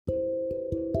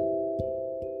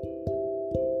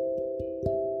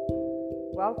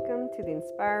Welcome to the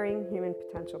Inspiring Human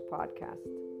Potential podcast.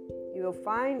 You will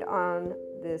find on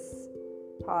this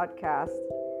podcast,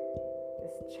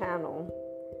 this channel,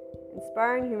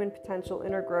 Inspiring Human Potential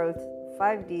Inner Growth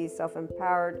 5D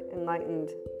Self-Empowered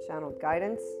Enlightened Channeled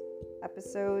Guidance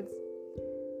episodes,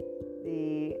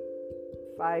 the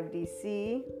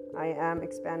 5DC I Am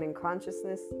Expanding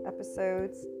Consciousness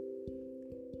episodes,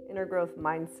 Inner Growth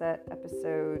Mindset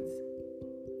episodes,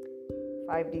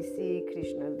 5DC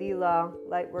Krishna Lila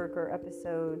Lightworker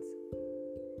episodes,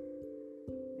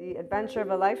 The Adventure of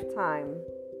a Lifetime,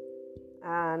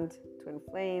 and Twin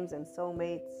Flames and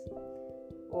Soulmates,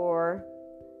 or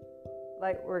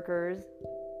Lightworkers,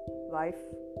 Life,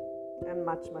 and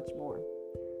much, much more.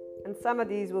 And some of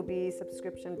these will be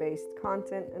subscription-based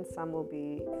content and some will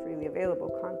be freely available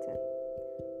content.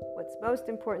 What's most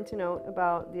important to note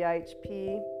about the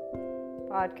IHP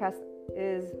podcast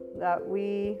is that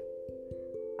we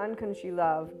unconsciously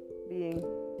love being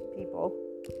people.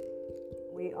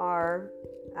 We are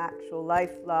actual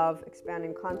life, love,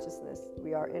 expanding consciousness.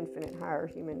 We are infinite higher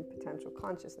human potential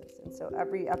consciousness. And so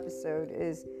every episode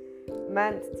is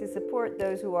meant to support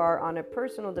those who are on a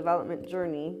personal development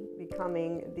journey,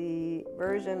 becoming the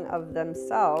version of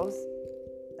themselves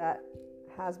that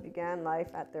has began life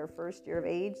at their first year of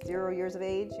age, 0 years of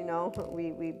age.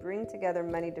 We bring together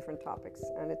many different topics,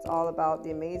 and it's all about the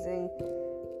amazing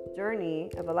journey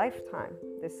of a lifetime,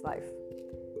 this life.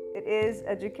 It is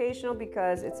educational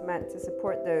because it's meant to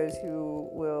support those who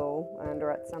will, and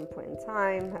or at some point in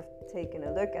time, have taken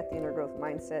a look at the inner growth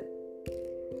mindset.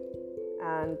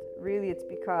 And really it's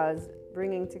because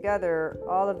bringing together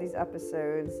all of these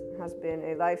episodes has been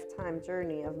a lifetime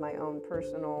journey of my own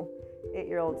personal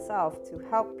 8-year-old self to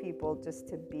help people just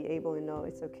to be able to know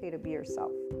it's okay to be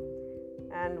yourself.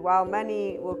 And while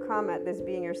many will come at this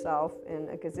being yourself in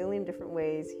a gazillion different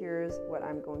ways, here's what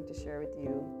I'm going to share with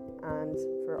you. And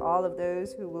for all of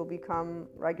those who will become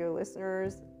regular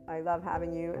listeners, I love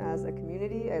having you as a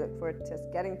community. I look forward to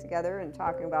getting together and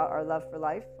talking about our love for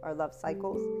life, our love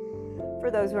cycles. For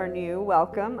those who are new,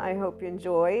 welcome. I hope you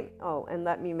enjoy. Oh, and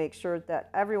let me make sure that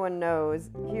everyone knows,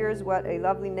 here's what a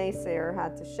lovely naysayer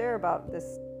had to share about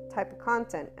this type of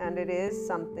content. And it is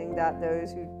something that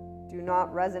those who do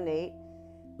not resonate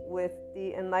with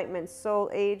the Enlightenment Soul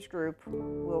age group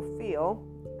will feel,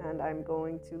 and I'm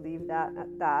going to leave that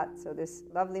at that. So this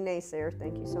lovely naysayer,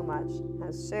 thank you so much,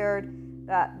 has shared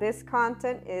that this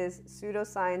content is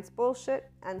pseudoscience bullshit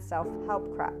and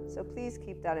self-help crap. So please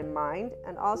keep that in mind,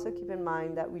 and also keep in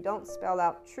mind that we don't spell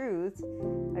out truth.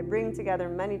 I bring together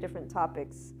many different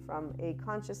topics from a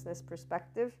consciousness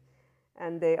perspective,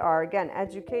 and they are, again,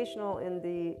 educational in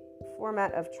the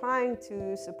format of trying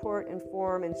to support,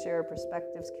 inform, and share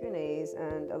perspectives, Q&As,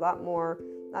 and a lot more,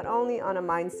 not only on a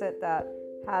mindset that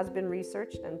has been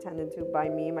researched and tended to by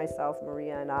me, myself,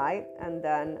 Maria, and I, and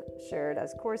then shared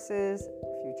as courses,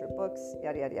 future books,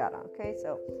 yada, yada, yada. Okay,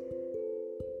 so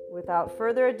without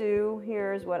further ado,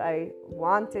 here's what I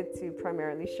wanted to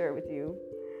primarily share with you.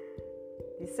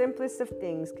 The simplest of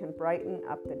things can brighten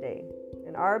up the day.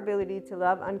 And our ability to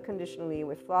love unconditionally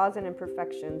with flaws and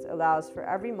imperfections allows for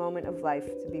every moment of life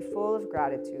to be full of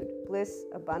gratitude, bliss,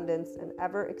 abundance, and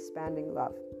ever-expanding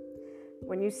love.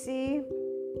 When you see,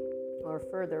 or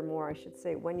furthermore, I should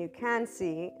say, when you can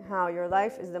see how your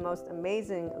life is the most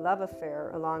amazing love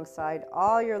affair alongside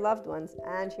all your loved ones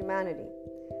and humanity,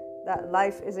 that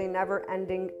life is a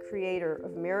never-ending creator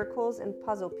of miracles and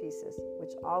puzzle pieces,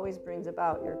 which always brings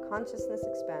about your consciousness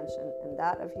expansion and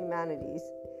that of humanity's.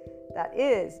 That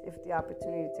is, if the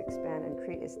opportunity to expand and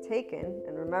create is taken.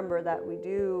 And remember that we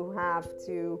do have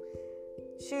to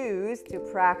choose to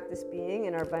practice being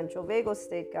in our ventral vagal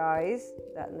state, guys,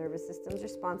 that nervous system's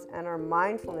response, and our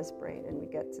mindfulness brain. And we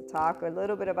get to talk a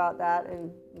little bit about that in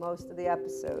most of the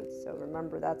episodes. So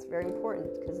remember, that's very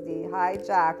important, because the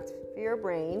hijacked fear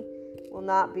brain will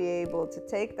not be able to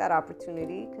take that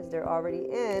opportunity because they're already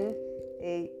in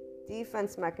a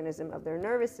defense mechanism of their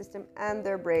nervous system, and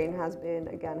their brain has been,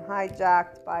 again,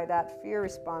 hijacked by that fear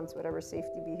response, whatever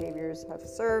safety behaviors have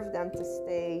served them to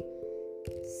stay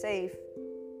safe.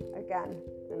 Again,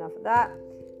 enough of that.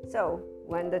 So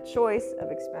when the choice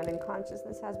of expanding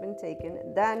consciousness has been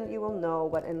taken, then you will know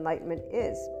what enlightenment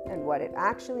is and what it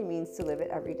actually means to live it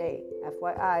every day.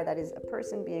 FYI, that is a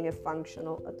person being a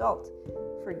functional adult.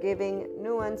 Forgiving,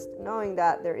 nuanced, knowing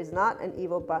that there is not an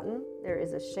evil button, there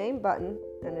is a shame button,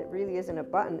 and it really isn't a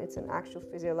button, it's an actual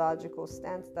physiological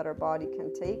stance that our body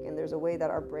can take, and there's a way that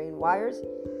our brain wires.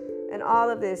 And all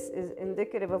of this is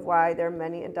indicative of why there are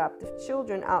many adoptive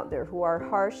children out there who are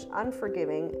harsh,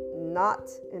 unforgiving, not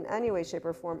in any way, shape,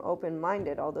 or form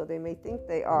open-minded, although they may think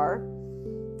they are.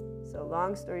 So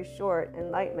long story short,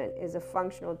 enlightenment is a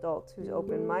functional adult who's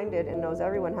open-minded and knows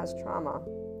everyone has trauma,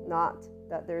 not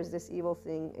that there's this evil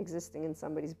thing existing in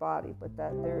somebody's body, but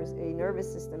that there's a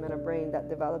nervous system and a brain that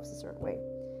develops a certain way.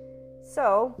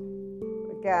 So,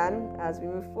 again, as we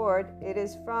move forward, it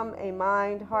is from a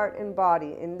mind, heart, and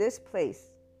body in this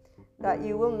place that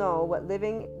you will know what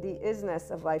living the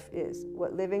isness of life is,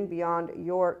 what living beyond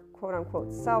your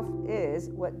quote-unquote self is,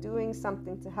 what doing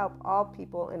something to help all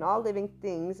people and all living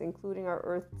things, including our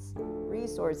Earth's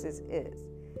resources, is.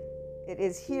 It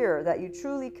is here that you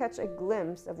truly catch a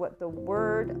glimpse of what the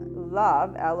word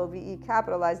love, L-O-V-E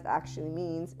capitalized, actually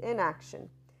means in action,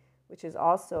 which is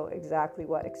also exactly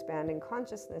what expanding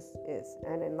consciousness is.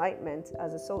 And enlightenment,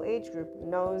 as a soul age group,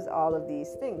 knows all of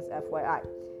these things, FYI.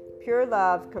 Pure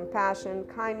love, compassion,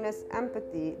 kindness,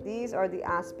 empathy, these are the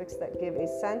aspects that give a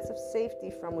sense of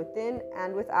safety from within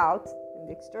and without, in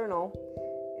the external.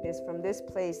 It is from this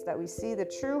place that we see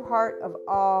the true heart of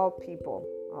all people.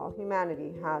 All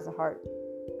humanity has a heart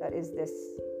that is this.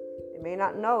 They may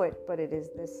not know it, but it is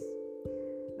this.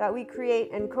 That we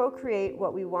create and co-create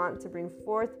what we want to bring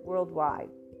forth worldwide.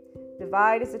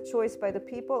 Divide is a choice by the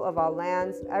people of all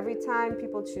lands. Every time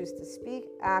people choose to speak,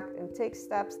 act, and take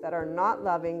steps that are not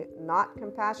loving, not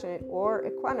compassionate, or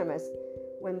equanimous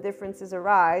when differences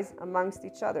arise amongst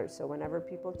each other. So whenever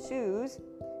people choose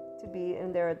to be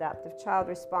in their adaptive child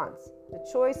response, the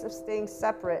choice of staying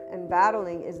separate and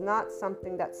battling is not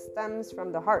something that stems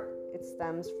from the heart. It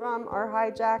stems from our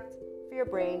hijacked fear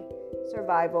brain,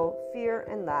 survival, fear,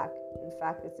 and lack. In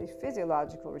fact, it's a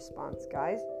physiological response,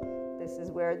 guys. This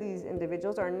is where these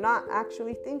individuals are not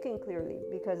actually thinking clearly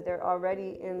because they're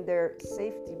already in their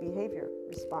safety behavior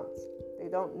response. They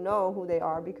don't know who they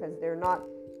are because they're not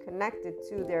connected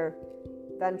to their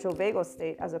ventral vagal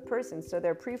state as a person. So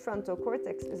their prefrontal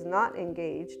cortex is not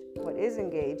engaged. What is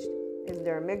engaged is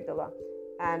their amygdala.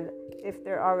 And if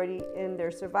they're already in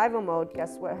their survival mode,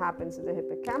 guess what happens to the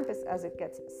hippocampus as it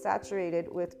gets saturated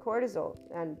with cortisol?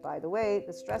 And by the way,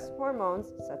 the stress hormones,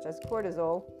 such as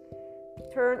cortisol,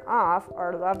 turn off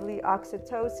our lovely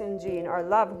oxytocin gene, our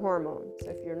love hormone. So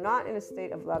if you're not in a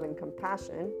state of love and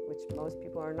compassion, which most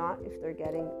people are not if they're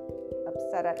getting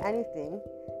upset at anything,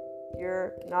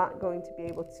 you're not going to be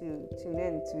able to tune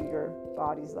in to your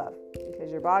body's love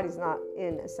because your body's not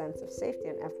in a sense of safety.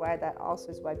 And FYI, that also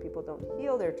is why people don't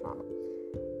heal their trauma.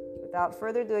 Without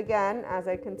further ado, again, as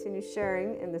I continue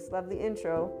sharing in this lovely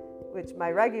intro, which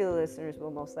my regular listeners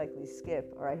will most likely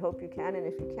skip, or I hope you can, and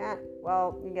if you can't,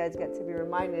 well, you guys get to be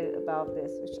reminded about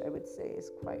this, which I would say is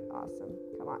quite awesome.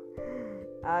 Come on.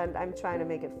 And I'm trying to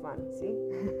make it fun, see?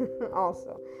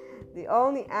 Also, the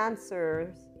only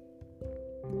answers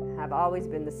have always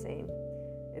been the same.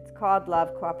 It's called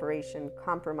love, cooperation,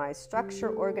 compromise,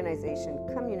 structure, organization,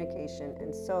 communication,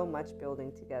 and so much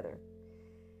building together.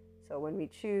 So when we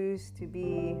choose to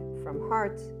be from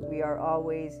heart, we are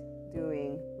always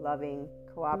doing loving,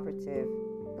 cooperative,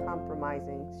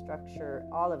 compromising, structure,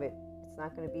 all of it. It's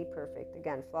not going to be perfect.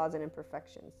 Again, flaws and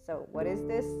imperfections. So what is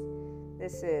this?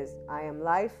 This is I am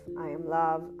life, I am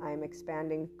love, I am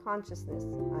expanding consciousness,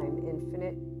 I am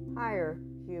infinite, higher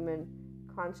human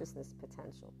consciousness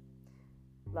potential.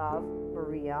 Love,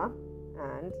 Maria.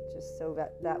 And just so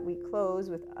that we close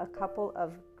with a couple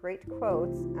of great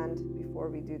quotes, and before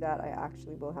we do that, I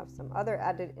actually will have some other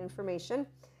added information.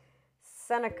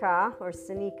 Seneca, or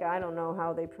Seneca, I don't know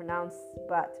how they pronounce,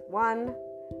 but one,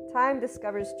 time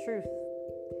discovers truth.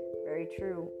 Very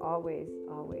true, always,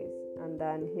 always. And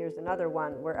then here's another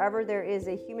one. Wherever there is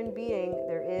a human being,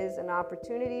 there is an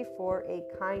opportunity for a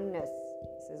kindness.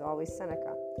 This is always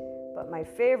Seneca. But my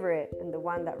favorite, and the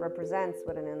one that represents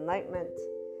what an enlightenment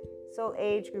soul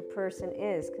age group person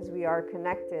is, because we are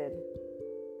connected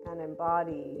and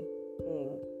embodying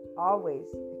always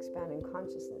expanding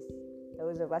consciousness.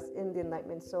 Those of us in the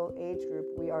enlightenment soul age group,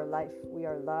 we are life, we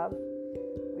are love,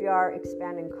 we are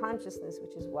expanding consciousness,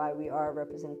 which is why we are a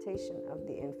representation of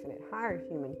the infinite higher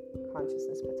human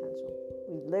consciousness potential.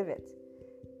 We live it.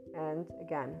 And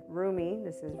again, Rumi,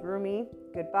 this is Rumi,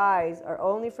 goodbyes are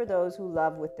only for those who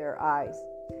love with their eyes.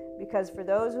 Because for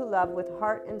those who love with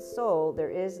heart and soul,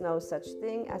 there is no such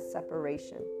thing as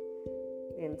separation.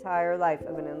 The entire life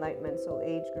of an enlightenment soul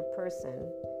age group person,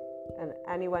 and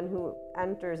anyone who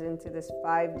enters into this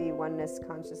 5D oneness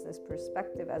consciousness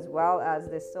perspective, as well as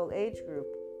this soul age group,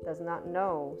 does not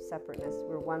know separateness.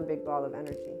 We're one big ball of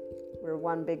energy. We're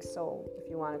one big soul, if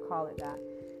you want to call it that.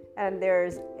 And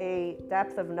there's a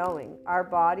depth of knowing. Our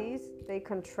bodies, they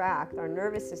contract. Our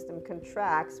nervous system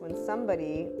contracts when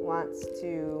somebody wants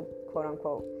to, quote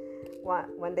unquote,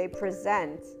 when they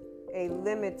present a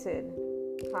limited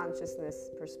consciousness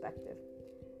perspective.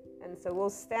 And so we'll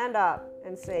stand up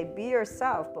and say, be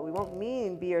yourself, but we won't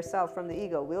mean be yourself from the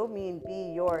ego. We'll mean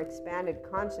be your expanded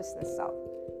consciousness self.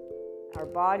 Our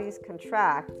bodies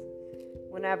contract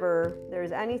whenever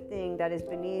there's anything that is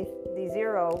beneath the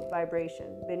zero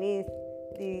vibration, beneath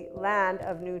the land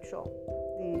of neutral,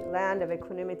 the land of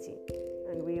equanimity.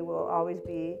 And we will always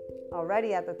be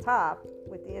already at the top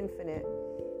with the infinite,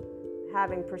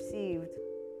 having perceived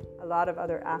a lot of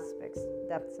other aspects,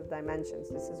 depths of dimensions.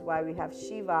 This is why we have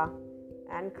Shiva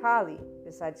and Kali,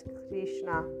 besides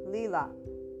Krishna Lila.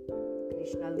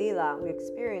 Krishna Lila, we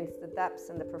experience the depths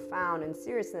and the profound and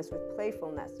seriousness with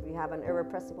playfulness. We have an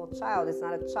irrepressible child. It's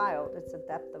not a child, it's the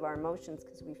depth of our emotions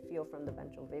because we feel from the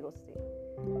ventral vagal state.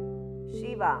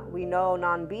 Shiva, we know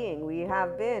non-being. We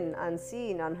have been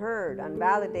unseen, unheard,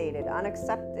 unvalidated,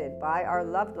 unaccepted by our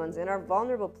loved ones in our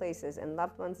vulnerable places. And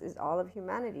loved ones is all of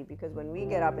humanity, because when we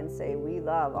get up and say we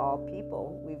love all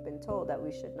people, we've been told that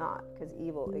we should not, because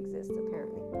evil exists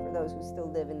apparently for those who still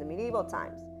live in the medieval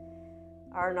times.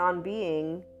 Our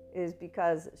non-being is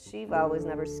because Shiva was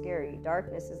never scary.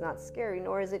 Darkness is not scary,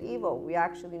 nor is it evil. We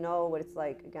actually know what it's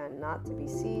like, again, not to be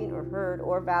seen or heard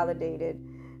or validated.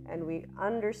 And we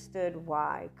understood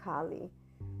why, Kali,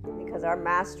 because our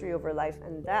mastery over life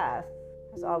and death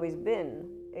has always been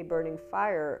a burning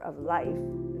fire of life,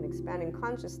 an expanding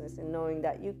consciousness, and knowing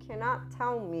that you cannot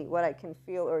tell me what I can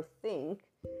feel or think.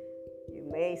 You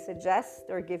may suggest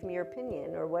or give me your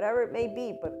opinion or whatever it may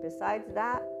be, but besides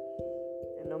that,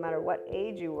 and no matter what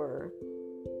age you were,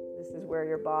 this is where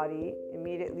your body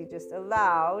immediately just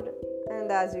allowed,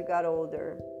 and as you got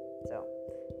older. So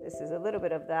this is a little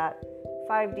bit of that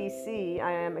 5DC,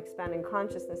 I am expanding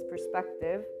consciousness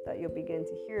perspective that you'll begin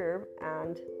to hear.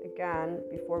 And again,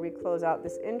 before we close out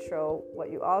this intro,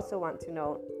 what you also want to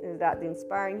know is that the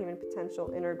Inspiring Human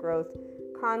Potential Inner Growth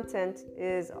content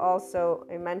is also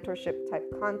a mentorship type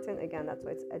content. Again, that's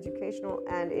why it's educational,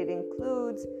 and it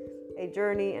includes a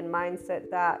journey and mindset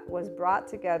that was brought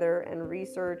together and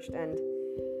researched and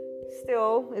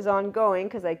still is ongoing,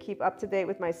 because I keep up to date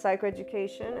with my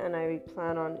psychoeducation, and I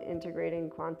plan on integrating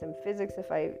quantum physics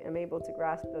if I am able to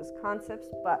grasp those concepts.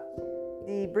 But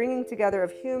the bringing together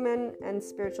of human and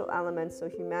spiritual elements, so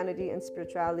humanity and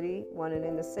spirituality, one and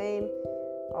in the same,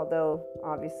 although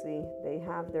obviously they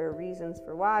have their reasons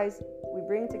for whys, we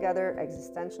bring together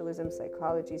existentialism,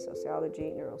 psychology,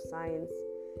 sociology, neuroscience.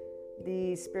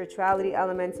 The spirituality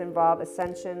elements involve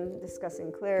ascension,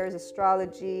 discussing clairs,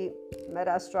 astrology,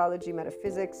 meta-astrology,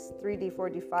 metaphysics, 3D,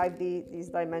 4D, 5D, these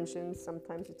dimensions.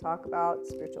 Sometimes we talk about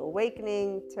spiritual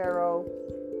awakening, tarot,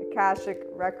 Akashic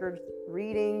record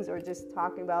readings, or just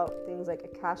talking about things like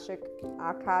Akashic,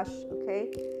 Akash,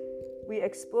 okay? We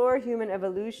explore human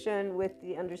evolution with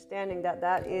the understanding that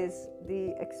that is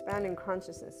the expanding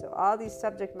consciousness. So all these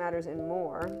subject matters and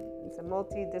more. It's a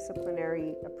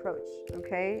multidisciplinary approach,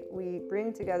 okay? We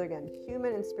bring together, again,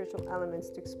 human and spiritual elements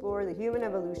to explore the human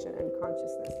evolution and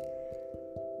consciousness.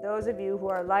 Those of you who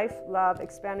are life, love,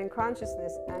 expanding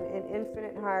consciousness, and in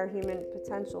infinite higher human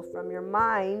potential from your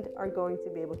mind are going to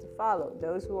be able to follow.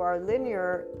 Those who are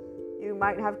linear, you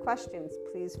might have questions.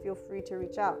 Please feel free to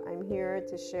reach out. I'm here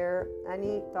to share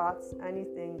any thoughts,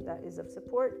 anything that is of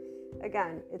support.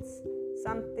 Again, it's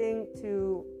something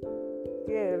to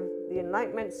give the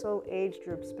Enlightenment Soul Age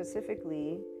group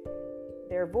specifically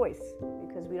their voice,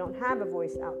 because we don't have a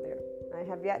voice out there. I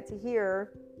have yet to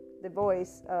hear the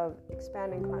voice of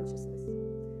expanding consciousness.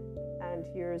 And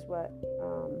here's what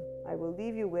I will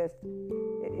leave you with.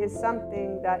 It is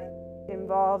something that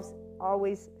involves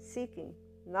always seeking,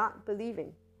 not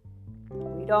believing.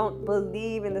 We don't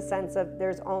believe in the sense of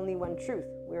there's only one truth.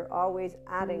 We're always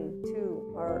adding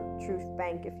to our truth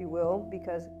bank, if you will,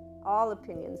 because all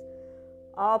opinions,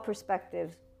 all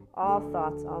perspectives, all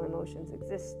thoughts, all emotions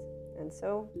exist. And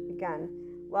so, again,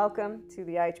 welcome to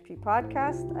the IHP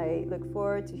podcast. I look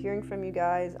forward to hearing from you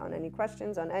guys on any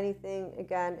questions, on anything.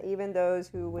 Again, even those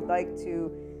who would like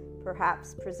to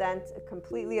perhaps present a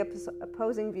completely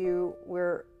opposing view,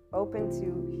 we're open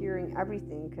to hearing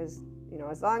everything, because, you know,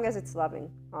 as long as it's loving,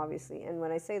 obviously. And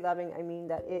when I say loving, I mean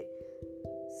that it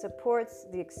supports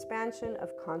the expansion of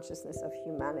consciousness of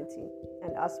humanity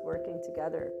and us working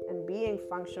together and being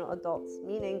functional adults,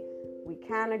 meaning we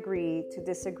can agree to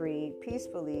disagree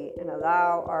peacefully and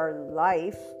allow our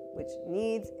life, which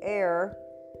needs air,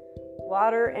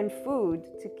 water, and food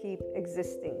to keep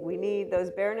existing. We need those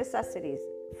bare necessities.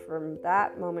 From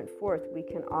that moment forth, we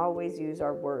can always use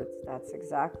our words. That's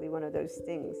exactly one of those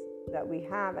things that we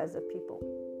have as a people.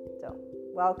 So,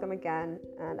 welcome again,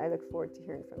 and I look forward to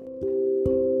hearing from you.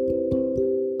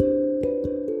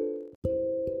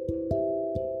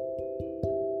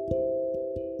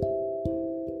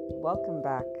 Welcome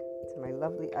back to my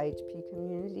lovely IHP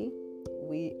community.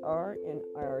 We are in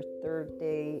our third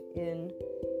day in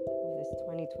this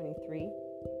 2023,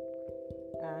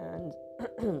 and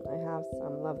I have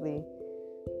some lovely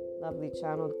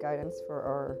channeled guidance for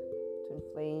our twin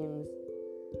flames,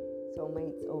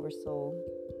 soulmates, oversoul.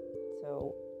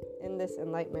 So in this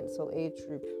Enlightenment Soul Age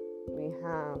group, we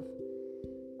have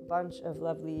a bunch of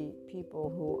lovely people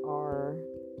who are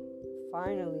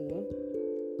finally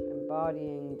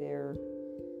embodying their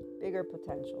bigger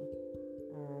potential.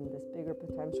 And this bigger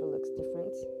potential looks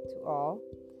different to all.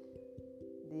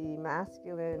 The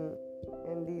masculine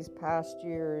in these past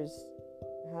years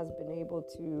has been able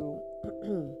to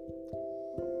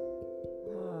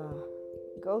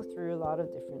go through a lot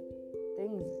of different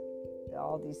things.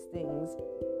 All these things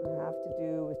have to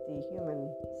do with the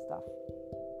human stuff,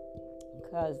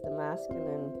 because the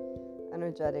masculine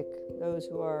energetic, those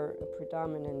who are a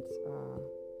predominant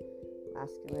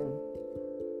masculine,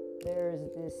 there's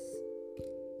this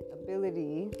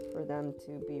ability for them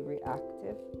to be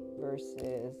reactive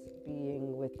versus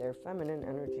being with their feminine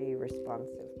energy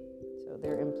responsive. So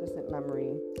their implicit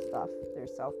memory stuff, their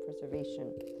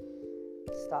self-preservation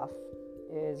stuff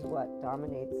is what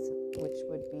dominates, which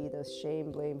would be the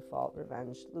shame, blame, fault,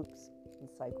 revenge loops and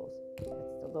cycles. It's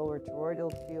the lower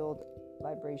toroidal field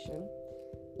vibration,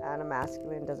 and a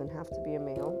masculine doesn't have to be a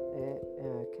male.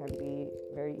 It can be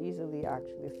very easily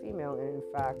actually a female, and in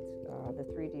fact the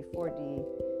 3D, 4D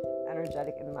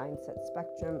energetic and mindset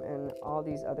spectrum and all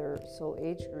these other soul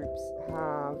age groups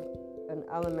have an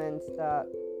element that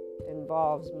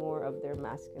involves more of their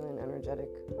masculine energetic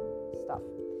stuff.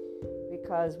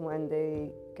 Because when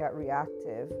they get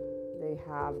reactive, they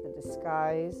have the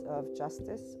disguise of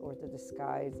justice or the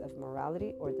disguise of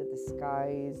morality or the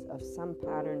disguise of some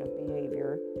pattern of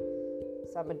behavior,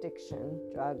 some addiction,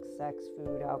 drugs, sex,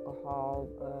 food, alcohol,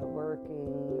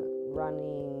 working,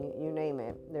 running, you name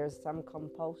it. There's some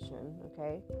compulsion,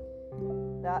 okay,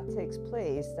 that takes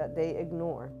place that they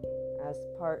ignore as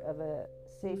part of a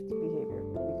safety behavior,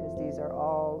 because these are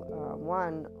all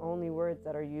only words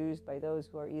that are used by those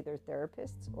who are either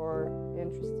therapists or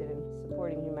interested in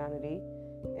supporting humanity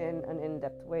in an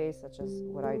in-depth way, such as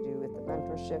what I do with the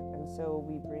mentorship. And so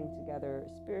we bring together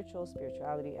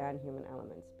spirituality and human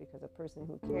elements, because a person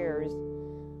who cares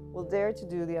will dare to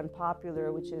do the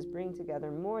unpopular, which is bring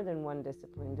together more than one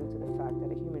discipline, due to the fact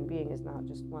that a human being is not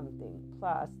just one thing.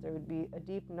 Plus, there would be a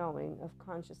deep knowing of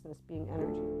consciousness being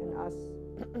energy, and us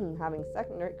having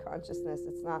secondary consciousness.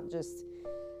 It's not just,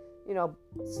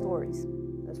 stories.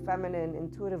 The feminine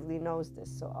intuitively knows this.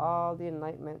 So all the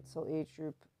Enlightenment Soul Age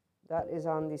group that is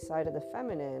on the side of the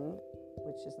feminine,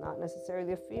 which is not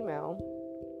necessarily a female,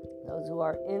 those who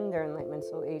are in their Enlightenment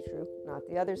Soul Age group, not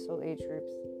the other soul age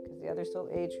groups, because the other soul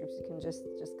age groups, you can just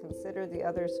consider the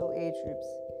other soul age groups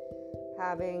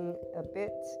having a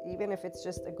bit, even if it's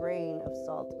just a grain of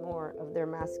salt more of their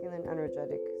masculine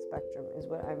energetic spectrum, is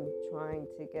what I'm trying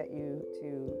to get you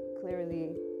to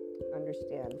clearly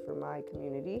understand for my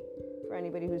community, for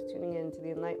anybody who's tuning in to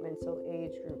the Enlightenment Soul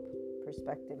Age group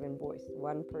perspective and voice.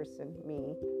 One person,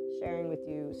 me, sharing with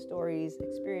you stories,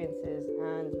 experiences,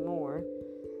 and more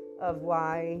of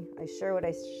why I share what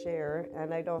I share,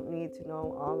 and I don't need to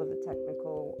know all of the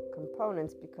technical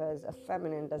components, because a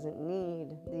feminine doesn't need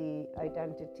the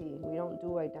identity. We don't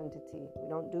do identity. We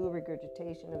don't do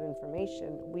regurgitation of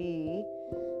information. We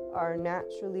are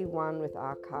naturally one with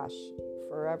Akash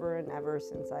forever and ever,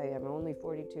 since I am only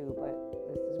 42, but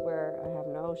this is where I have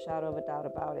no shadow of a doubt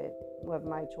about it, of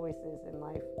my choices in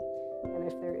life. And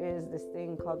if there is this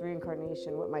thing called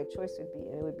reincarnation, what my choice would be,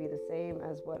 and it would be the same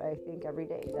as what I think every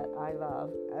day, that I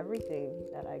love everything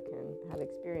that I can have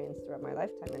experienced throughout my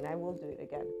lifetime, and I will do it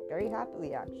again, very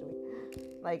happily actually,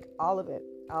 like all of it.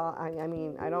 I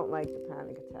mean, I don't like the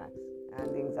panic attacks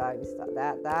and the anxiety stuff.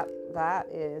 That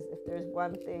is, if there's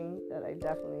one thing that I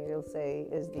definitely will say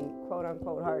is the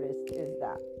quote-unquote hardest, is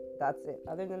that. That's it.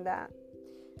 Other than that,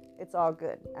 it's all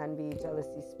good. Envy,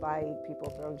 jealousy, spite, people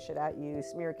throwing shit at you,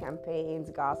 smear campaigns,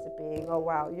 gossiping. Oh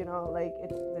wow,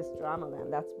 it's this drama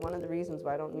land. That's one of the reasons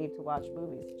why I don't need to watch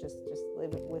movies. Just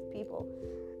live with people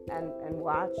and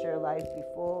watch your life be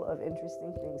full of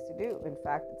interesting things to do. In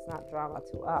fact, it's not drama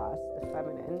to us, the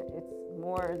feminine. It's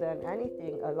more than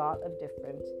anything a lot of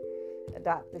different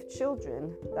adaptive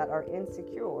children that are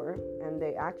insecure, and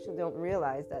they actually don't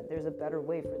realize that there's a better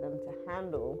way for them to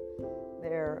handle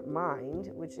their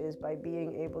mind, which is by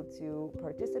being able to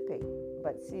participate.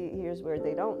 But see, here's where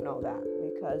they don't know that,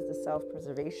 because the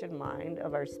self-preservation mind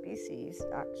of our species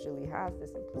actually has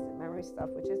this implicit memory stuff,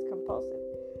 which is compulsive.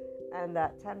 And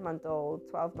that 10-month-old,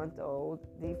 12-month-old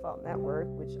default network,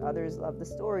 which others love the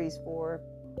stories for,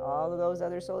 all of those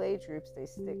other soul age groups, they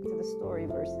stick to the story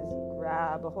versus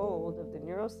grab a hold of the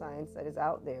neuroscience that is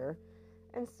out there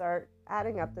and start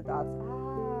adding up the dots.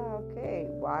 Okay,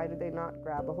 why do they not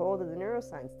grab a hold of the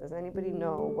neuroscience? Does anybody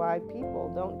know why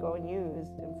people don't go and use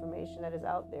information that is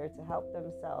out there to help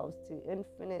themselves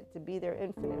to be their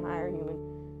infinite higher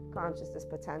human consciousness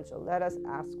potential? Let us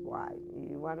ask why.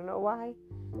 You want to know why?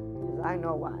 Because I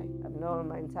know why. I've known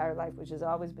my entire life, which has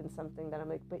always been something that I'm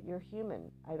like, but you're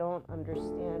human. I don't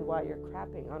understand why you're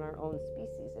crapping on our own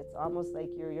species. It's almost like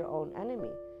you're your own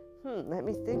enemy. Let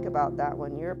me think about that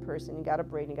one. You're a person, you got a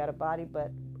brain, you got a body,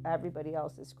 but everybody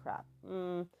else is crap.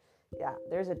 Yeah,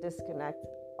 there's a disconnect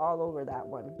all over that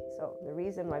one. So the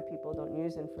reason why people don't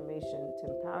use information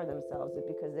to empower themselves is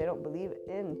because they don't believe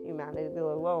in humanity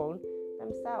alone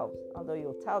themselves. Although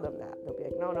you'll tell them that. They'll be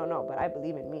like, no, but I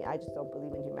believe in me. I just don't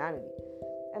believe in humanity.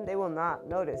 And they will not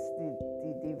notice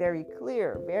the very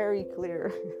clear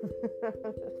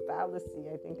fallacy,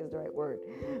 I think is the right word.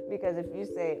 Because if you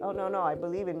say, oh, no, I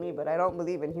believe in me, but I don't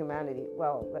believe in humanity.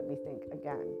 Well, let me think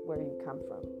again where you come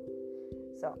from.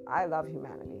 So I love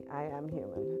humanity. I am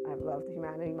human. I've loved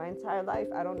humanity my entire life.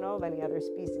 I don't know of any other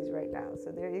species right now.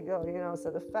 So there you go.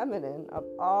 So the feminine of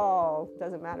all,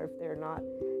 doesn't matter if they're not,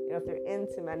 if they're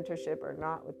into mentorship or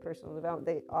not with personal development,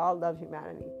 they all love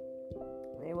humanity.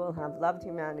 They will have loved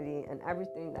humanity and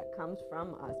everything that comes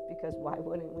from us, because why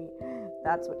wouldn't we?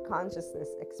 That's what consciousness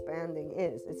expanding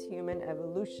is. It's human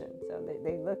evolution. So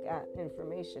they look at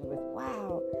information with,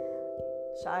 wow,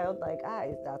 childlike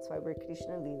eyes. That's why we're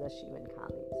Krishna, Leela, Shiva, and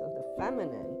Kali. So the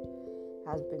feminine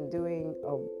has been doing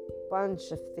a bunch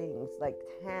of things, like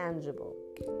tangible,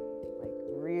 like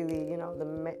really,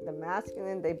 the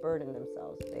masculine, they burdened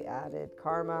themselves. They added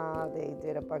karma. They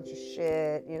did a bunch of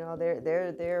shit.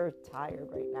 They're tired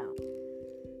right now.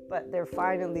 But they're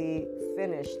finally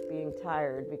finished being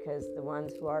tired, because the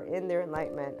ones who are in their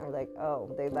enlightenment are like,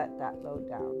 oh, they let that load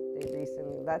down. They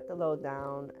recently let the load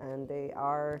down, and they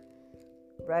are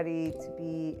ready to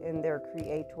be in their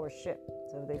creatorship.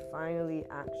 So they finally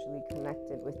actually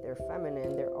connected with their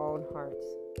feminine, their own hearts,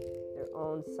 their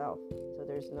own self. So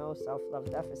there's no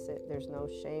self-love deficit. There's no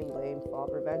shame, blame,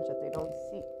 fault, revenge that they don't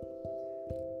see.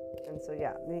 And so,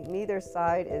 yeah, neither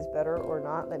side is better or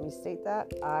not. Let me state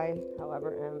that. I,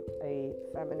 however, am a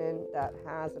feminine that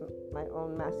has my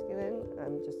own masculine.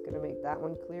 I'm just going to make that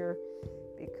one clear,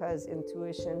 because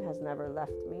intuition has never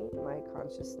left me. My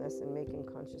consciousness and making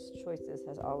conscious choices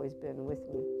has always been with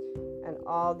me. And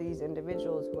all these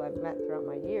individuals who I've met throughout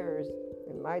my years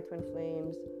in my twin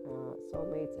flames,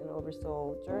 soulmates, and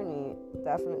oversoul journey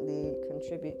definitely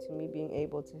contribute to me being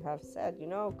able to have said,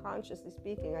 consciously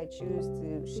speaking, I choose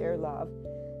to share love.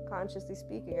 Consciously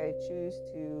speaking, I choose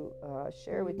to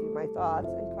share with you my thoughts.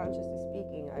 And consciously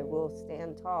speaking, I will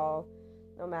stand tall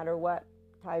no matter what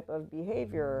type of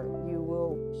behavior you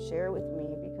will share with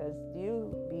me, because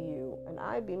you be you and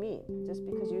I be me. Just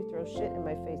because you throw shit in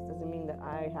my face doesn't mean that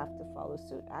I have to follow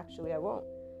suit. Actually, I won't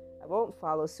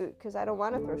follow suit, because I don't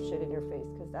want to throw shit in your face,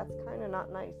 because that's kind of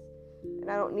not nice. And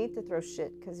I don't need to throw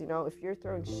shit, because if you're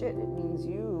throwing shit, it means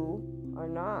you are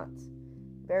not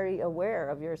very aware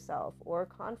of yourself or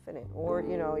confident, or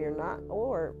you're not,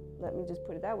 or let me just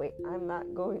put it that way, I'm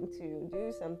not going to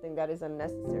do something that is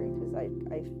unnecessary, because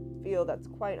I feel that's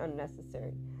quite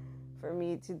unnecessary for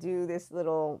me to do this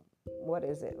little,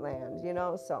 land,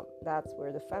 so that's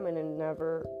where the feminine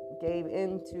never gave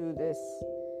into this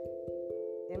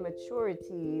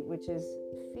immaturity, which is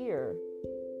fear,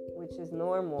 which is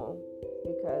normal,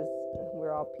 because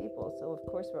we're all people. So of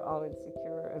course we're all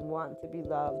insecure and want to be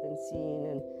loved and seen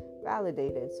and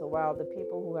validated. So while the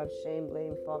people who have shame,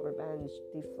 blame, fault, revenge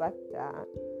deflect that,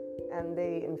 and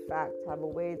they in fact have a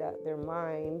way that their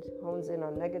mind hones in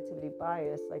on negativity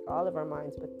bias, like all of our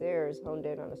minds, but theirs honed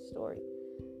in on a story.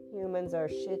 Humans are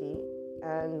shitty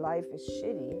and life is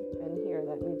shitty, and here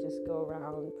let me just go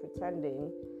around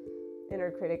pretending. Inner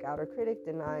critic, outer critic,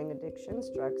 denying addictions,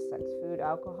 drugs, sex, food,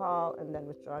 alcohol, and then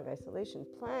withdrawing, isolation.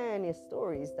 Plenty of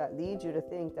stories that lead you to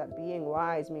think that being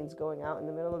wise means going out in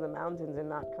the middle of the mountains and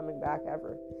not coming back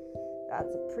ever.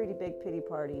 That's a pretty big pity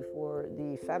party for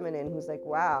the feminine, who's like,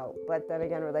 wow. But then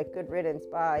again, we're like, good riddance,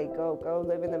 bye, go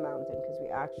live in the mountain, because we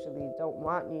actually don't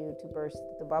want you to burst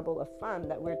the bubble of fun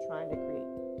that we're trying to create,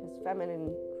 because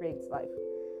feminine creates life.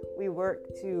 We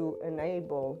work to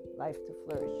enable life to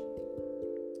flourish.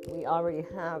 We already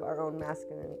have our own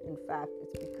masculine. In fact,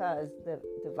 it's because the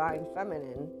divine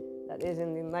feminine that is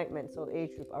in the enlightenment soul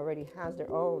age group already has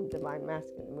their own divine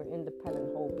masculine. We're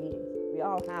independent whole beings. We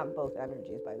all have both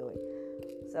energies, by the way.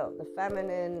 So the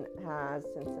feminine has,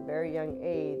 since a very young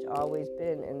age, always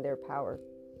been in their power.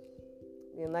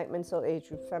 the Enlightenment Soul Age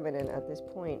Group Feminine at this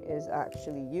point is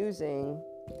actually using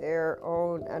their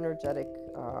own energetic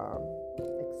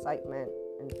excitement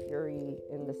and fury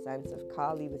in the sense of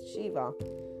Kali with Shiva.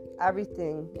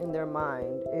 Everything in their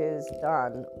mind is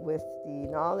done with the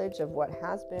knowledge of what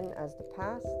has been as the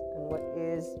past and what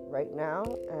is right now,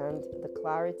 and the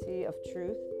clarity of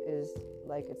truth is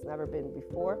like it's never been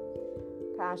before.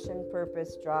 Passion,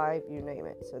 purpose, drive, you name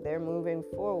it. So they're moving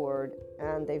forward,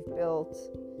 and they've built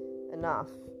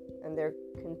enough, and they're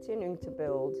continuing to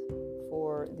build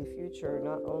for the future,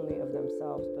 not only of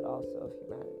themselves but also of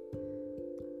humanity.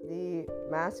 The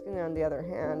masculine, on the other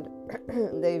hand,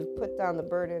 they've put down the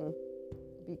burden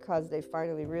because they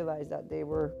finally realized that they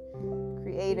were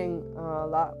creating a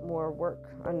lot more work,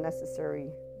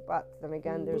 unnecessary. But then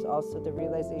again, there's also the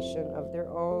realization of their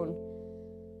own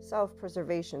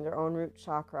self-preservation, their own root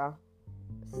chakra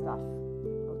stuff,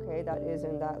 okay, that is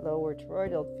in that lower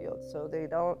toroidal field. So they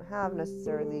don't have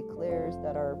necessarily clairs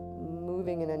that are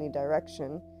moving in any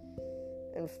direction.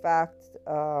 In fact,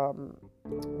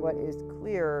 what is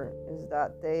clear is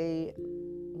that they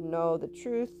know the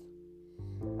truth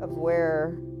of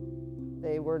where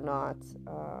they were not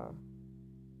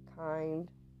kind,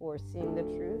 or seeing the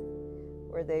truth,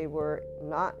 where they were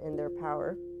not in their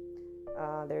power.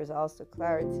 There's also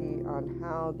clarity on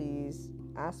how these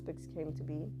aspects came to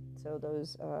be. So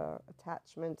those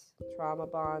attachment, trauma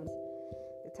bonds,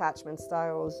 attachment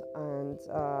styles, and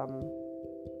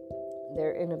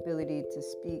their inability to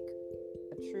speak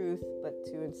a truth, but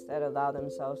to instead allow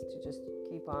themselves to just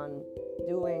keep on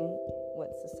doing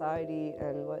what society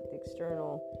and what the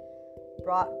external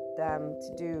brought them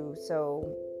to do. So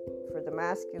for the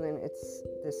masculine, it's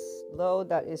this load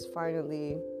that is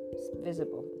finally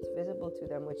visible. It's visible to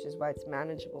them, which is why it's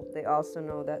manageable. They also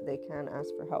know that they can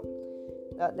ask for help,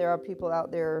 that there are people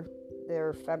out there,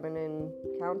 their feminine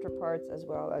counterparts, as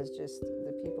well as just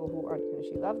the people who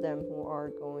unconsciously love them, who are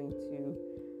going to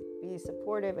be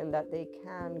supportive, and that they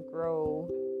can grow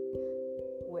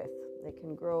with. They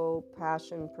can grow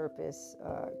passion, purpose,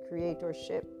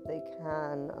 creatorship. They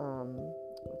can,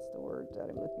 what's the word that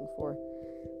I'm looking for?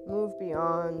 Move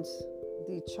beyond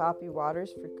the choppy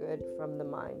waters for good from the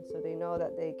mind. So they know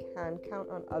that they can count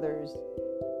on others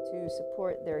to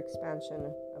support their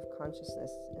expansion of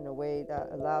consciousness in a way that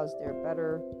allows their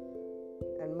better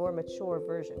and more mature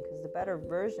version, because the better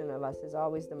version of us is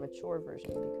always the mature version,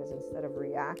 because instead of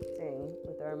reacting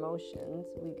with our emotions,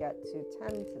 we get to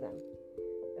tend to them.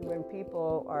 And when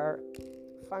people are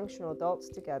functional adults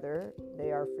together,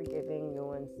 they are forgiving,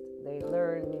 nuanced, they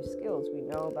learn new skills. We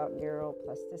know about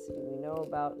neuroplasticity, we know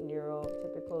about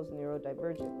neurotypicals,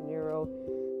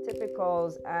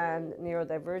 neurotypicals and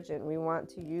neurodivergent. We want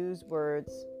to use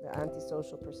words, the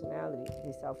antisocial personality,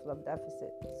 the self-love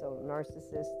deficit, so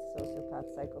narcissists,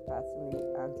 sociopaths, psychopaths, and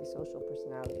the antisocial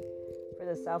personality. For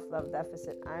the self-love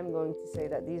deficit, I'm going to say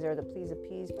that these are the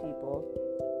please-appease people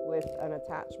with an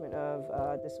attachment of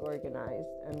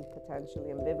disorganized and potentially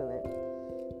ambivalent.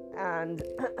 And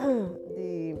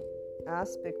the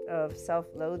aspect of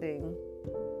self-loathing,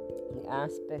 the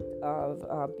aspect of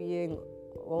being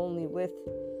only with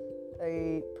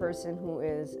a person who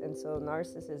is, and so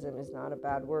narcissism is not a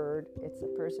bad word, it's a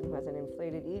person who has an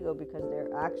inflated ego because their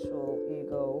actual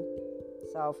ego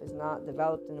self is not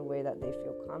developed in a way that they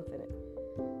feel confident.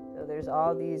 So there's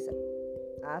all these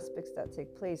aspects that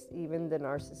take place, even the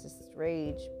narcissist's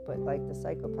rage, but like the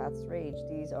psychopath's rage,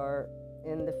 these are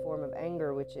in the form of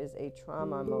anger, which is a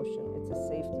trauma emotion. It's a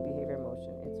safety behavior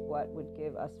emotion. It's what would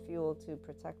give us fuel to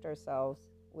protect ourselves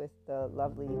with the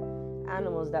lovely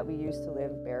animals that we used to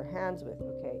live bare hands with.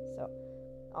 Okay, so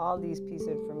all these pieces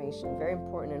of information, very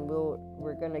important, and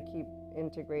we're going to keep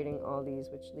integrating all these,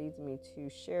 which leads me to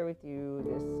share with you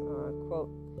this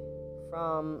quote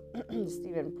from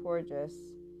Stephen Porges,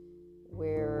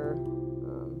 where,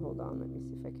 hold on, let me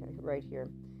see if I can, right here.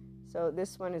 So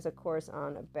this one is a course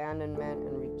on abandonment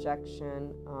and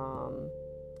rejection,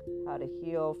 how to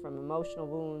heal from emotional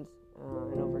wounds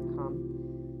and overcome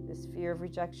this fear of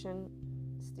rejection.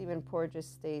 Stephen Porges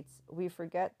states, we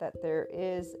forget that there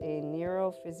is a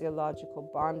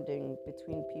neurophysiological bonding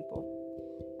between people.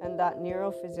 And that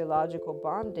neurophysiological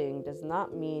bonding does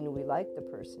not mean we like the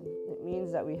person. It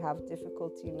means that we have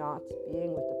difficulty not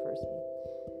being with the person.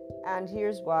 And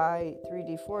here's why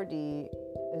 3D, 4D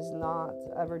is not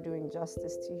ever doing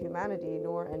justice to humanity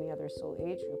nor any other soul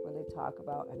age group when they talk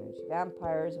about energy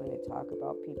vampires, when they talk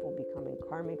about people becoming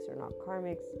karmics or not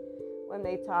karmics, when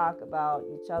they talk about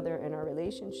each other and our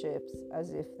relationships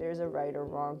as if there's a right or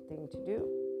wrong thing to do.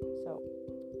 So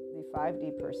the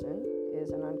 5D person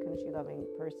is an unconsciously loving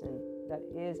person that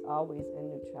is always in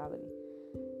neutrality.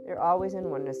 They're always in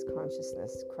oneness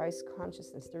consciousness, Christ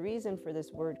consciousness. The reason for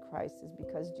this word Christ is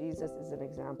because Jesus is an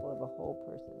example of a whole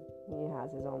person. He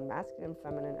has his own masculine,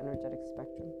 feminine, energetic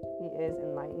spectrum. He is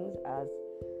enlightened as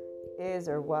is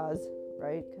or was,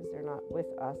 right? Because they're not with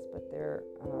us, but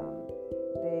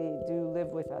they do live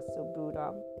with us. So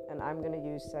Buddha, and I'm going to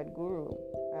use Sadhguru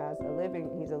as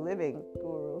he's a living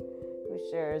guru who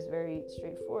shares very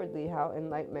straightforwardly how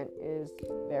enlightenment is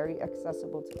very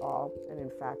accessible to all. And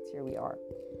in fact, here we are.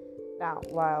 Now,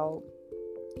 while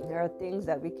there are things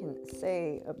that we can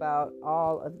say about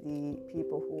all of the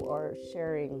people who are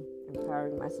sharing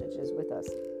empowering messages with us,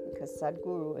 because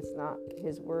Sadhguru, it's not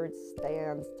his word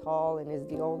stands tall and is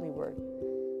the only word.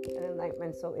 An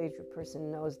enlightenment soul age group person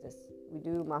knows this. We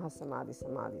do Mahasamadhi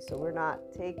Samadhi. So we're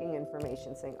not taking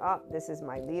information saying, this is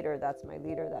my leader, that's my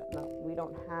leader. No, we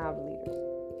don't have leaders.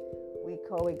 We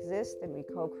coexist and we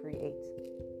co-create.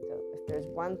 So if there's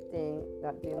one thing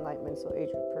that the enlightenment soul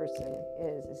age group person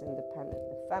is independent.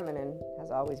 The feminine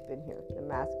has always been here. The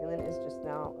masculine is just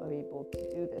now able to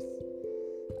do this.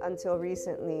 Until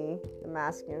recently, the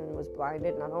masculine was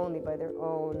blinded not only by their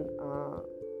own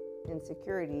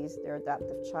insecurities, their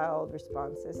adaptive child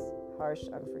responses, harsh,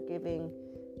 unforgiving,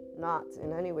 not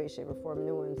in any way, shape, or form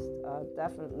nuanced,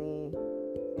 definitely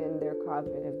in their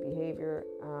cognitive behavior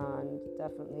and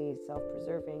definitely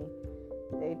self-preserving.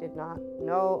 They did not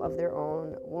know of their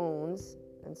own wounds,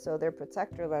 and so their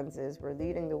protector lenses were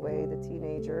leading the way. The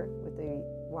teenager with the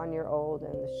 1-year-old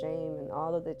and the shame and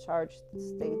all of the charged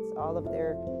states, all of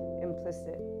their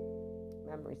implicit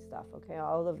memory stuff, okay,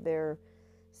 all of their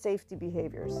safety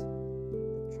behaviors.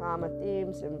 The trauma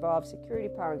themes involve security,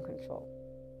 power, and control.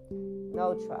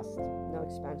 No trust, no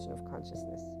expansion of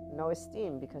consciousness, no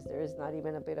esteem, because there is not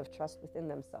even a bit of trust within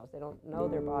themselves. They don't know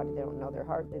their body, they don't know their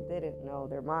heart, they didn't know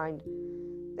their mind,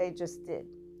 they just did.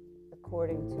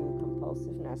 According to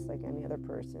compulsiveness, like any other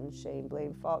person, shame,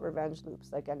 blame, fault, revenge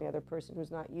loops, like any other person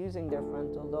who's not using their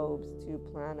frontal lobes to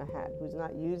plan ahead, who's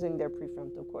not using their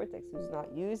prefrontal cortex, who's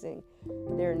not using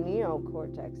their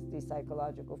neocortex, the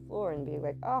psychological floor, and being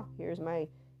like, here's my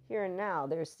here and now.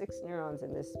 There's 6 neurons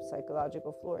in this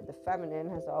psychological floor. The feminine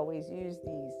has always used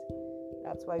these.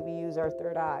 That's why we use our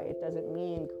third eye. It doesn't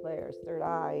mean Claire's third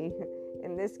eye.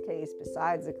 In this case,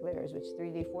 besides the Claire's, which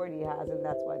 3D, 4D has, and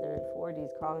that's why they're 4Ds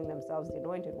calling themselves the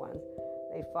anointed ones,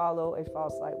 they follow a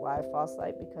false light. Why a false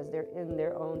light? Because they're in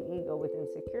their own ego with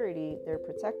insecurity, their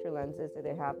protector lenses that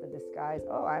they have to disguise,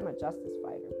 I'm a justice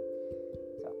fighter.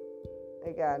 So,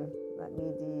 again, let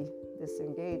me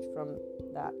disengage from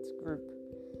that group.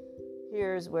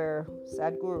 Here's where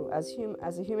Sadhguru,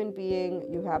 as a human being,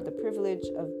 you have the privilege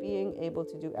of being able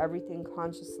to do everything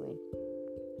consciously.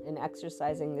 And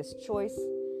exercising this choice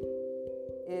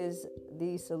is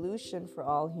the solution for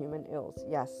all human ills.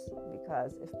 Yes,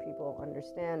 because if people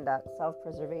understand that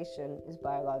self-preservation is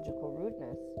biological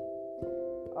rudeness,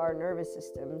 our nervous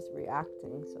system's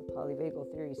reacting. So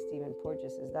polyvagal theory, Stephen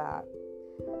Porges is that.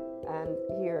 And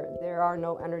here, there are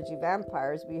no energy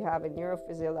vampires. We have a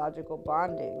neurophysiological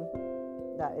bonding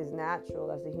that is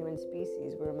natural as a human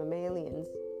species. We're mammalians.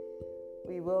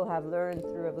 We will have learned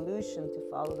through evolution to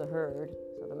follow the herd.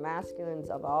 So the masculines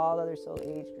of all other soul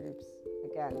age groups,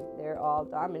 again, they're all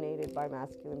dominated by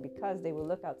masculine because they will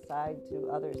look outside to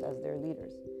others as their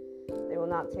leaders. They will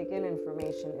not take in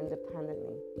information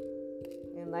independently.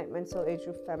 The enlightenment soul age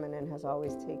group feminine has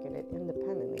always taken it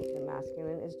independently. The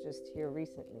masculine is just here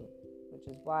recently, which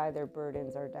is why their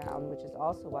burdens are down, which is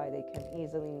also why they can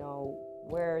easily know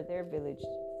where their village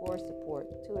for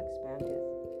support to expand is.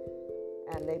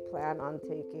 And they plan on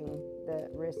taking the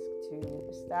risk to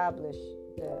establish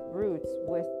the roots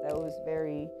with those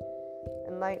very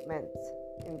enlightenment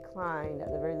inclined,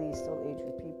 at the very least, soul age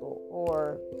group people,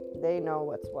 or they know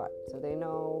what's what. So they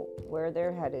know where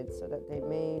they're headed so that they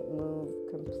may move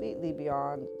completely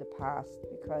beyond the past,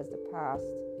 because the past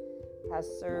has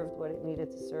served what it needed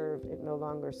to serve. It no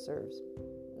longer serves.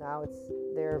 Now it's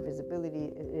their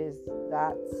visibility. It is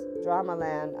that drama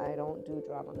land. I don't do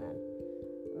drama land.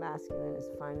 Masculine is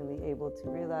finally able to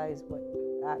realize what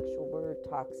the actual word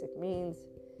toxic means,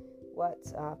 what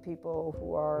people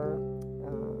who are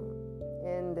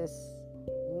in this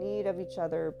need of each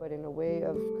other, but in a way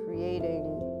of creating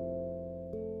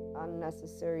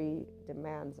unnecessary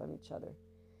demands on each other.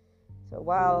 So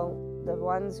while the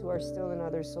ones who are still in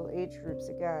other soul age groups,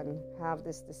 again, have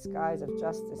this disguise of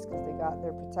justice because they got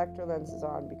their protector lenses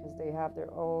on, because they have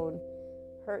their own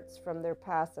hurts from their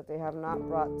past that they have not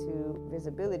brought to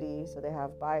visibility, so they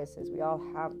have biases. We all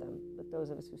have them, but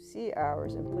those of us who see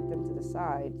ours and put them to the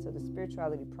side, so the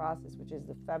spirituality process, which is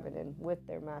the feminine with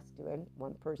their masculine,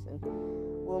 one person,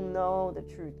 will know the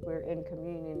truth. We're in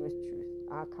communion with truth.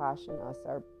 Akash and us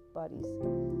are buddies,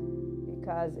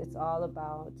 because it's all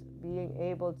about being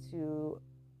able to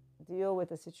deal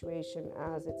with a situation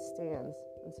as it stands.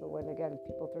 And so when, again,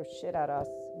 people throw shit at us,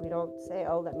 we don't say,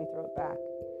 oh, let me throw it back.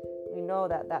 We know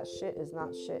that that shit is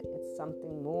not shit. It's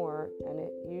something more, and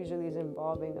it usually is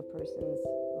involving a person's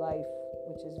life,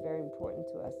 which is very important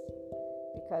to us,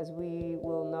 because we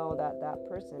will know that that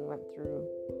person went through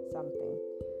something.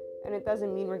 And it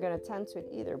doesn't mean we're going to tend to it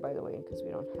either, by the way, because we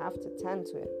don't have to tend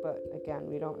to it. But again,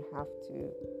 we don't have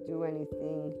to do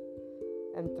anything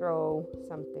and throw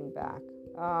something back.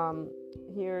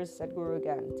 Here's Sadhguru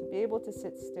again. To be able to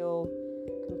sit still,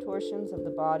 contortions of the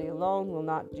body alone will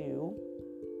not do.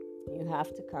 You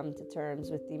have to come to terms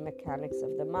with the mechanics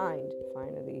of the mind.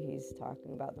 Finally, he's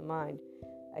talking about the mind.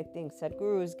 I think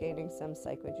Sadhguru is gaining some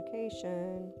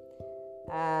psychoeducation.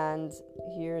 And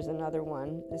here's another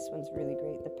one. This one's really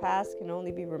great. The past can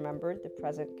only be remembered. The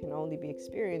present can only be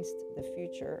experienced. The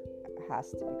future has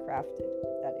to be crafted.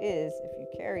 That is, if you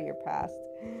carry your past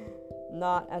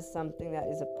not as something that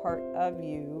is a part of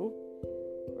you,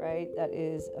 right? That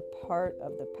is a part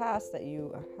of the past that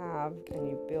you have and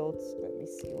you built. Let me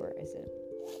see, where is it?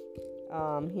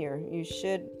 Here. You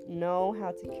should know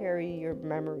how to carry your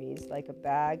memories like a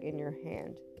bag in your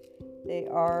hand. They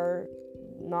are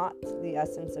not the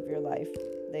essence of your life.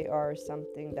 They are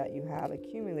something that you have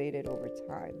accumulated over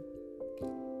time.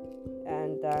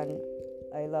 And then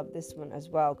I love this one as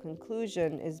well.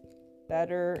 Confusion is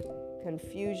better than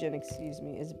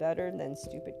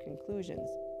stupid conclusions.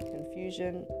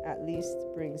 Confusion at least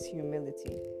brings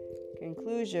humility.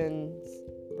 Conclusions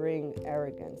bring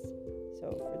arrogance.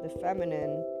 So for the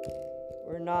feminine,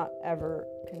 we're not ever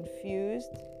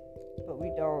confused, but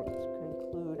we don't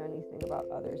conclude anything about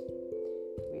others.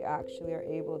 We actually are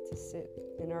able to sit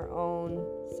in our own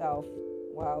self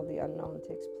while the unknown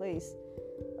takes place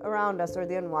around us, or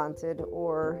the unwanted,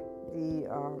 or the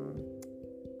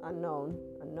unknown,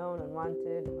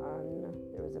 unwanted,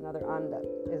 there was another that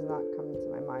is not coming to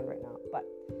my mind right now. But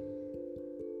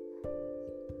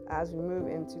as we move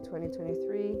into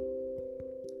 2023,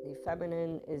 the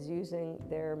feminine is using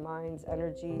their mind's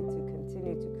energy to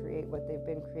continue to create what they've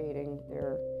been creating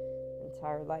their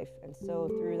entire life. And so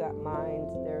through that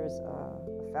mind, there's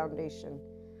a foundation.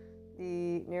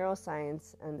 The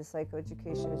neuroscience and the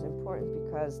psychoeducation is important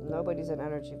because nobody's an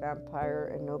energy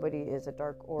vampire and nobody is a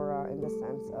dark aura in the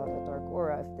sense of a dark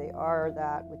aura. If they are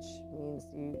that, which means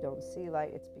you don't see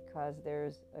light, it's because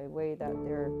there's a way that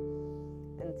their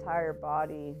entire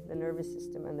body, the nervous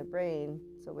system and the brain,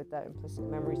 so with that implicit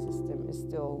memory system, is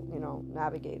still,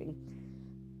 navigating.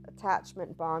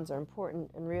 Attachment bonds are important,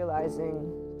 and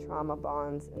realizing trauma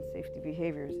bonds and safety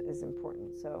behaviors is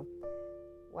important. So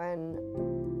when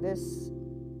this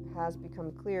has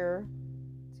become clear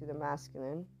to the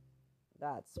masculine,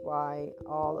 that's why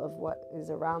all of what is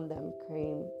around them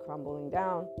came crumbling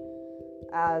down.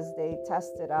 As they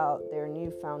tested out their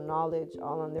newfound knowledge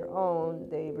all on their own,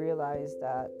 they realized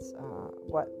that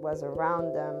what was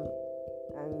around them,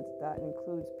 and that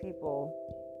includes people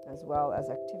as well as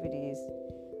activities,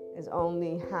 is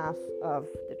only half of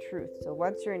the truth. So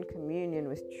once you're in communion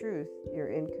with truth, you're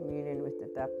in communion with the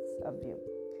depths of you.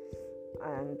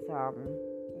 And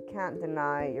you can't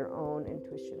deny your own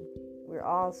intuition. We're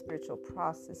all spiritual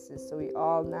processes, so we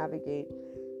all navigate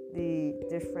the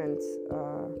different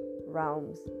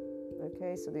realms.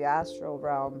 Okay, so the astral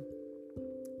realm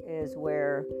is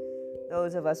where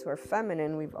those of us who are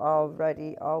feminine, we've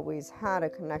already always had a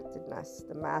connectedness.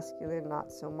 The masculine,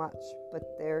 not so much,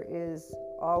 but there is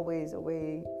always a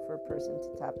way for a person to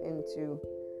tap into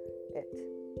it.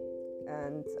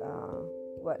 And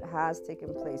what has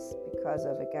taken place because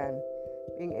of, again,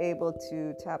 being able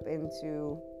to tap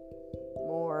into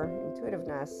more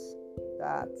intuitiveness,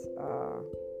 that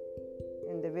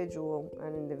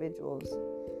individuals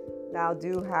now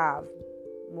do have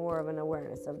more of an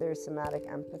awareness of their somatic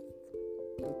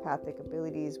empathic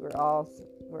abilities. We're all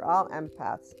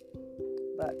empaths,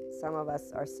 but some of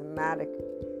us are somatic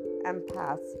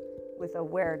empaths with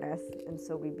awareness, and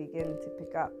so we begin to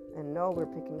pick up and know we're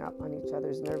picking up on each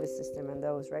other's nervous system, and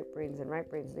those right brains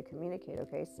they communicate.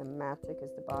 Okay, somatic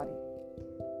is the body.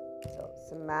 So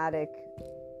somatic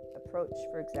approach,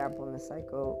 for example, in the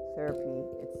psychotherapy,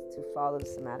 it's to follow the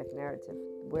somatic narrative.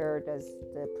 Where does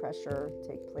the pressure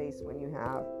take place when you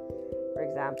have, for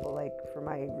example, like for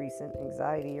my recent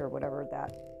anxiety or whatever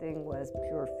that thing was,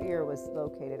 pure fear was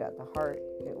located at the heart.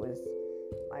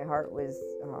 My heart was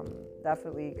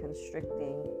definitely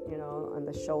constricting, on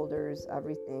the shoulders,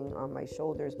 everything on my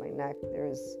shoulders, my neck,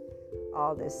 there's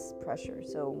all this pressure.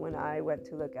 So when I went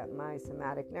to look at my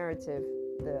somatic narrative,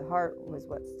 the heart was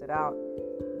what stood out,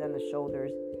 then the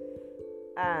shoulders.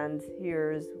 And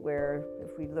here's where,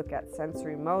 if we look at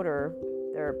sensory motor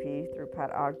therapy through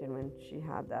Pat Ogden, when she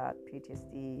had that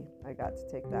PTSD, I got to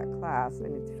take that class. I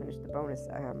need to finish the bonus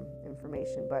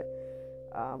information, but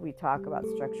we talk about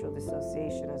structural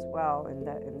dissociation as well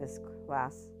in this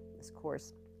class, this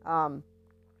course.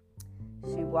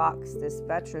 She walks this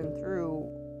veteran through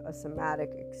a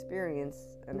somatic experience,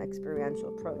 an experiential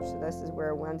approach. So this is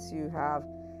where, once you have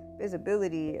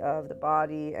visibility of the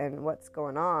body and what's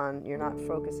going on, you're not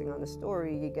focusing on the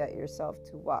story. You get yourself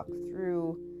to walk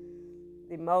through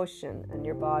the emotion, and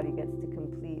your body gets to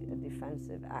complete a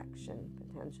defensive action,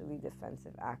 potentially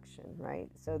defensive action, right?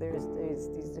 So there's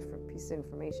these different pieces of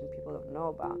information people don't know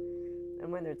about.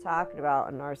 And when they're talking about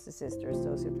a narcissist or a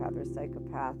sociopath or a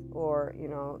psychopath, or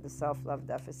the self-love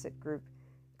deficit group,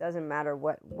 doesn't matter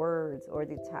what words or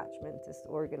detachment,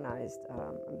 disorganized,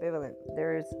 ambivalent.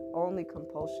 There's only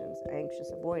compulsions,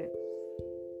 anxious, avoidant.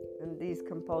 And these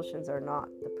compulsions are not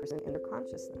the person in their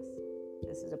consciousness.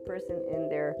 This is a person in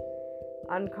their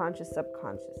unconscious,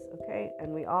 subconscious, okay?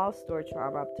 And we all store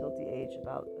trauma up till the age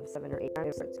about 7 or 8.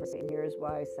 And here's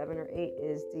why 7 or 8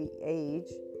 is the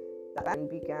age that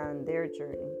began their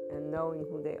journey and knowing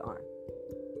who they are.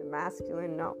 The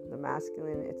masculine, no. The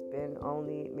masculine, it's been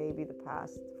only maybe the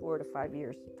past 4 to 5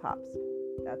 years, tops.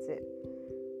 That's it.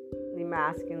 The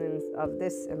masculines of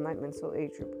this Enlightenment Soul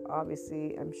Age group,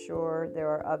 obviously, I'm sure there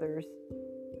are others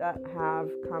that have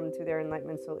come to their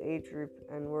Enlightenment Soul Age group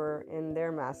and were in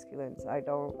their masculines. I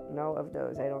don't know of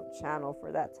those. I don't channel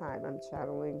for that time. I'm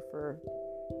channeling for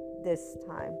this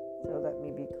time. So let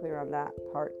me be clear on that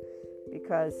part,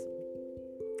 because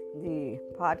the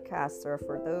podcasts are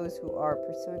for those who are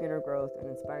pursuing inner growth and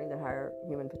inspiring their higher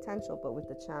human potential. But with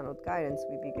the channeled guidance,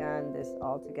 we began this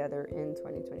all together in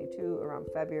 2022, around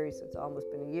February, so it's almost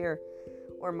been a year,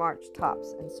 or March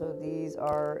tops. And so these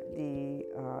are the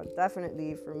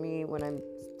definitely for me, when I'm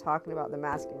talking about the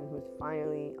masculine who's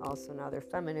finally also now they're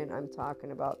feminine, I'm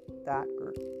talking about that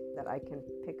group that I can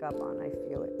pick up on. I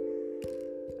feel it.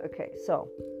 Okay, so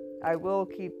I will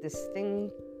keep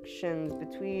distinctions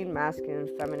between masculine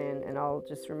and feminine, and I'll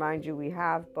just remind you we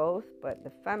have both, but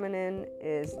the feminine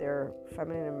is their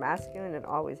feminine and masculine, and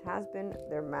always has been.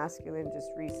 Their masculine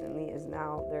just recently is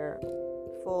now their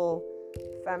full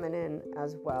feminine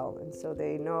as well. And so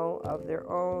they know of their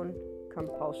own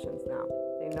compulsions now.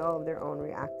 They know of their own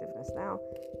reactiveness now.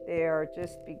 They are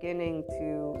just beginning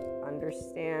to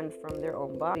understand from their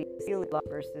own body feeling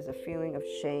versus a feeling of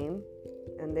shame,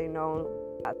 and they know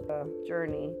that the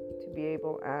journey to be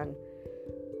able and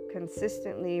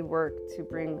consistently work to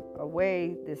bring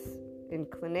away this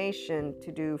inclination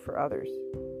to do for others.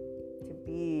 To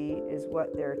be is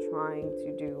what they're trying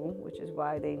to do, which is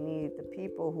why they need the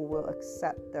people who will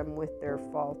accept them with their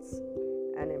faults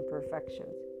and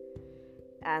imperfections.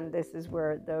 And this is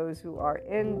where those who are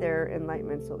in their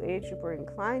Enlightenment Soul Age group are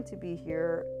inclined to be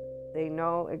here. They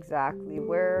know exactly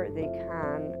where they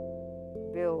can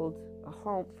build a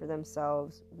home for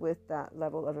themselves with that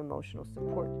level of emotional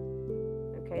support.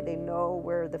 Okay, they know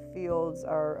where the fields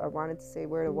are. I wanted to say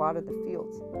where to water the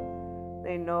fields.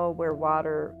 They know where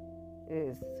water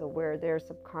is, so where their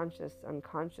subconscious,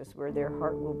 unconscious, where their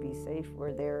heart will be safe,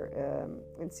 where their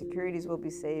insecurities will be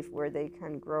safe, where they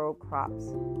can grow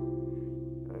crops.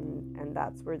 And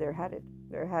that's where they're headed.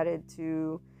 They're headed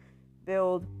to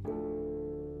build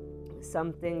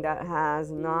something that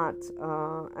has not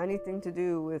anything to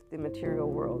do with the material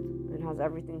world. It has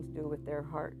everything to do with their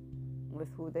heart, with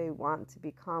who they want to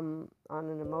become on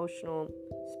an emotional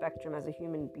spectrum as a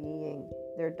human being.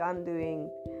 They're done being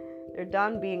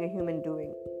a human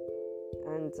doing.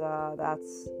 And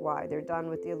that's why they're done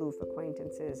with the aloof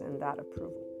acquaintances and that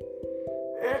approval.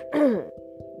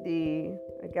 The,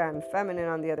 again, feminine,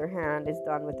 on the other hand, is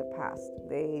done with the past.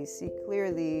 They see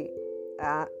clearly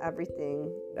at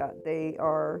everything that they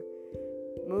are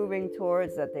moving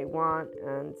towards, that they want,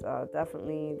 and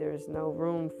definitely there's no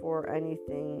room for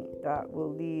anything that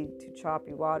will lead to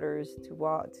choppy waters,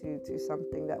 to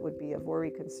something that would be of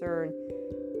worry, concern.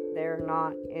 They're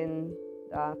not in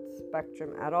that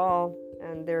spectrum at all,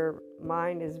 and their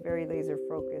mind is very laser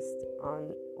focused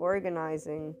on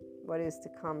organizing what is to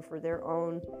come for their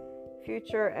own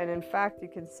future. And in fact, you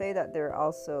can say that they're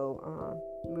also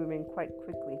moving quite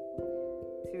quickly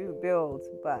to build,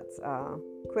 but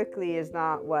quickly is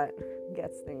not what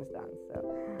gets things done.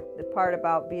 So the part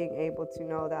about being able to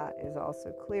know that is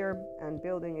also clear, and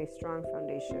building a strong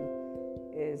foundation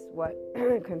is what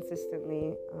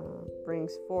consistently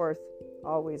brings forth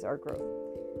always our growth.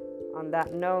 On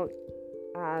that note,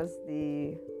 as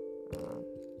the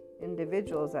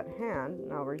individuals at hand,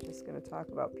 now we're just going to talk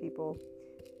about people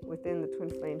within the Twin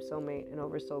Flame Soulmate and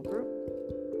Oversoul group.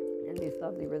 in these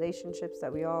lovely relationships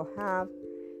that we all have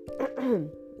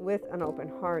with an open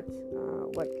heart.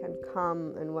 What can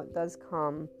come and what does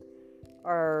come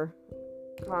are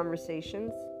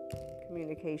conversations,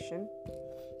 communication.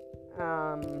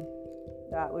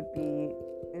 That would be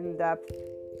in depth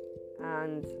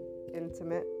and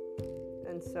intimate.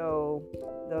 And so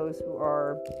those who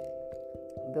are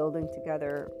building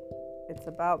together, it's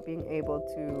about being able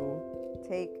to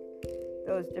take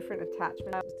those different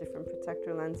attachments, different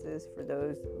protector lenses for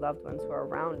those loved ones who are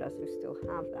around us who still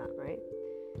have that, right?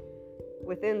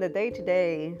 Within the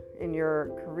day-to-day in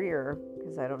your career,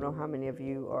 because I don't know how many of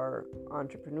you are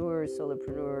entrepreneurs,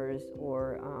 solopreneurs,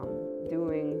 or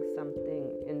doing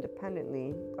something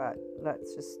independently, but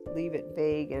let's just leave it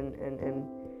vague and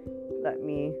let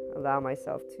me allow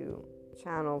myself to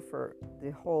channel for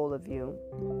the whole of you.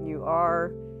 You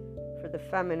are, for the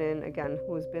feminine, again,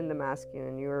 who's been the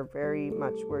masculine, you're very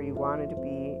much where you wanted to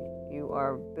be. You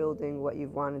are building what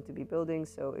you've wanted to be building.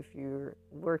 So if you're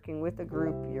working with a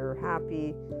group, you're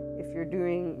happy. If you're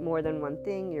doing more than one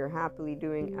thing, you're happily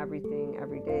doing everything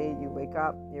every day. You wake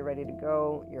up, you're ready to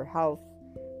go. Your health,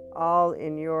 all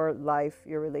in your life,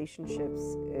 your relationships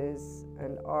is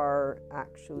and are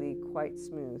actually quite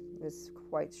smooth. It's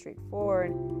quite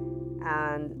straightforward.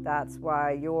 And that's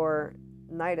why your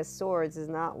Knight of Swords is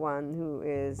not one who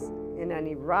is in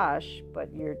any rush,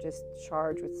 but you're just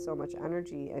charged with so much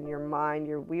energy, and your mind,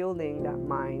 you're wielding that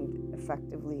mind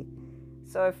effectively.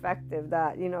 So effective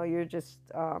that, you're just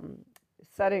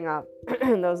setting up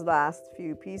those last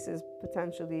few pieces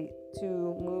potentially to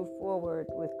move forward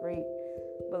with great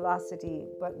velocity,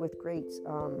 but with great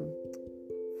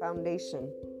foundation.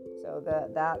 So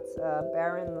that's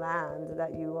barren land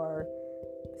that you are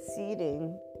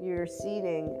seeding. You're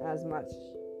seeding as much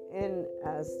in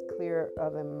as clear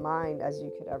of a mind as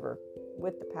you could ever,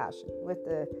 with the passion, with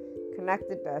the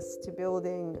connectedness to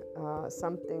building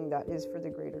something that is for the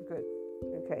greater good.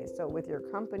 Okay, so with your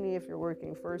company, if you're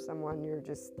working for someone, you're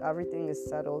just, everything is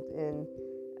settled in,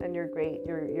 and you're great.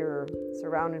 You're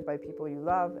surrounded by people you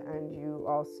love, and you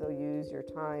also use your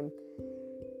time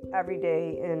every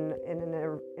day in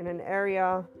an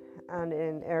area and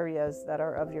in areas that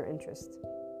are of your interest.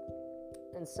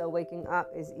 And so waking up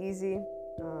is easy.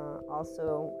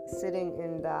 Also sitting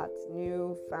in that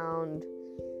newfound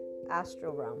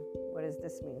astral realm. What does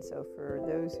this mean? So for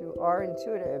those who are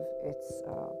intuitive, it's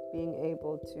being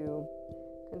able to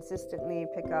consistently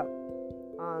pick up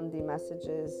on the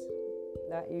messages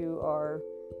that you are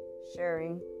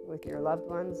sharing with your loved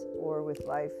ones or with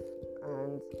life,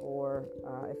 and or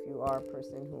if you are a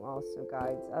person who also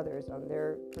guides others on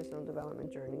their personal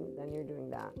development journey, then you're doing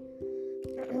that.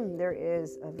 There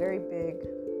is a very big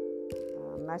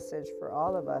message for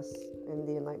all of us in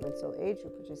the Enlightenment Soul Age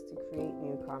group, which is to create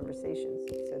new conversations.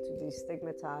 So to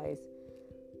destigmatize,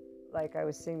 like I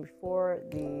was saying before,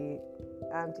 the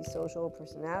antisocial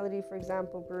personality, for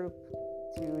example, group,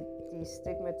 to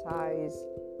destigmatize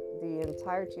the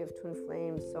entirety of twin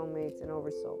flames, soulmates, and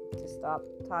oversoul, to stop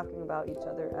talking about each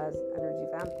other as energy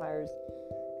vampires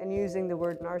and using the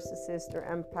word narcissist or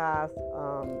empath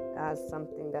as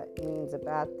something that means a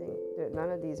bad thing. None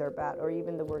of these are bad, or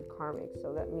even the word karmic. So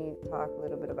let me talk a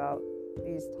little bit about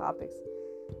these topics.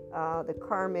 The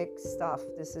karmic stuff,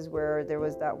 this is where there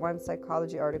was that one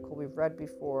psychology article we've read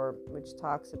before, which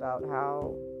talks about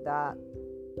how that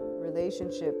a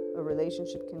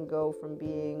relationship can go from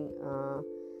being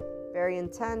very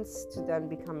intense to then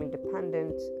becoming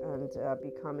dependent and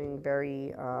becoming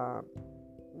very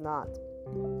not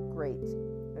great.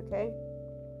 Okay?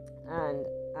 And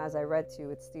as I read to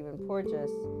with Stephen Porges,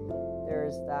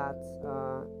 there's that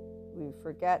we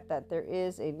forget that there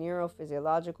is a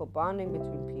neurophysiological bonding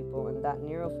between people, and that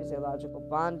neurophysiological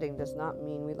bonding does not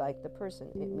mean we like the person.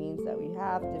 It means that we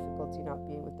have difficulty not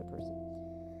being with the person.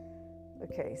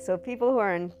 Okay, so people who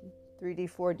are in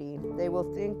 3D, 4D, they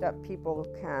will think that people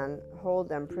can hold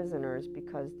them prisoners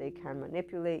because they can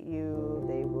manipulate you,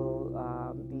 they will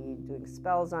be doing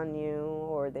spells on you,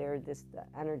 or they're just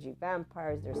energy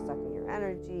vampires, they're sucking your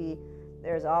energy.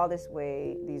 There's all these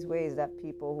ways that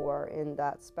people who are in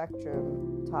that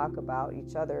spectrum talk about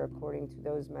each other according to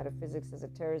those metaphysics,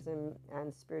 esotericism,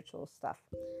 and spiritual stuff.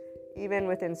 Even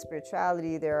within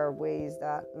spirituality, there are ways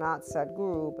that, not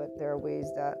Sadhguru, but there are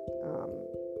ways that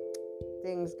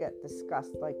things get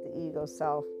discussed, like the ego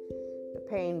self, the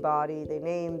pain body. They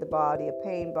name the body a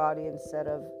pain body instead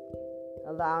of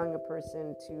allowing a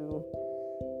person to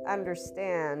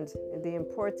understand the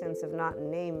importance of not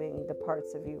naming the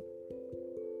parts of you,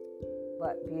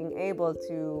 but being able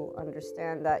to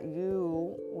understand that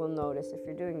you will notice if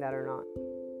you're doing that or not.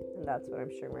 And that's what I'm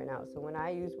sharing right now. So when I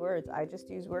use words, I just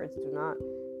use words. Do not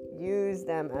use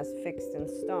them as fixed in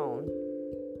stone.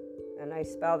 And I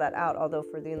spell that out, although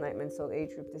for the Enlightenment Soul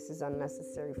Age group, this is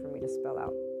unnecessary for me to spell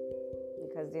out.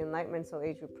 Because the Enlightenment Soul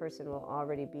Age group person will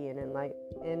already be in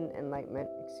enlightenment,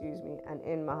 and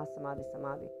in Mahasamadhi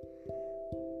Samadhi.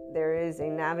 There is a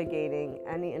navigating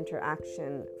any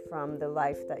interaction from the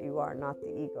life that you are, not the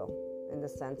ego, in the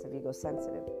sense of ego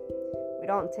sensitive. We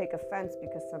don't take offense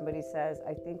because somebody says,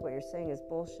 I think what you're saying is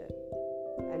bullshit.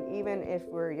 And even if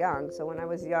we're young, so when I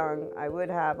was young, I would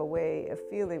have a way of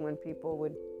feeling when people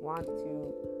would want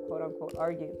to, quote unquote,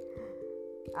 argue.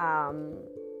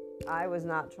 I was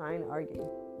not trying to argue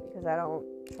because I don't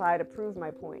try to prove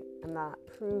my point. I'm not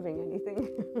proving anything.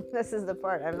 This is the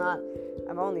part.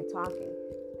 I'm only talking.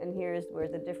 And here's where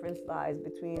the difference lies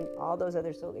between all those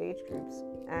other soul age groups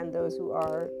and those who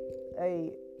are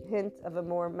a hint of a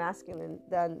more masculine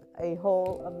than a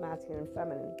whole of masculine and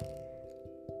feminine.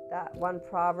 That one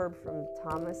proverb from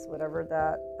Thomas, whatever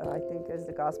that I think is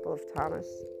the Gospel of Thomas,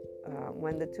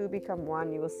 when the two become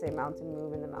one, you will say mountain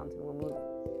move and the mountain will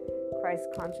move. Christ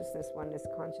consciousness, oneness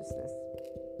consciousness,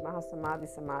 Mahasamadhi,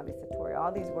 Samadhi, Satori,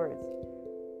 all these words.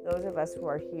 Those of us who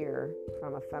are here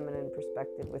from a feminine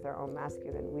perspective with our own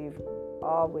masculine, we've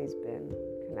always been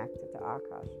connected to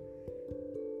Akash.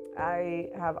 I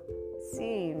have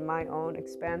seen my own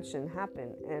expansion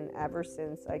happen, and ever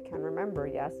since I can remember,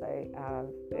 yes, I have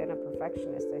been a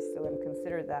perfectionist. I still am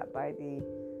considered that by the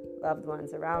loved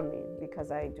ones around me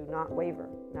because I do not waver,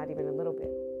 not even a little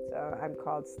bit. So I'm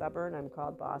called stubborn, I'm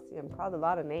called bossy, I'm called a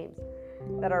lot of names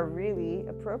that are really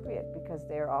appropriate because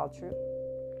they're all true.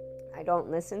 I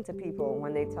don't listen to people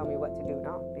when they tell me what to do,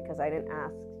 no, because I didn't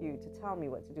ask you to tell me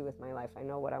what to do with my life. I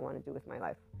know what I want to do with my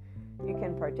life. You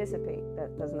can participate.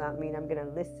 That does not mean I'm going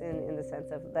to listen in the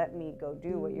sense of let me go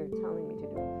do what you're telling me to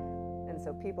do. And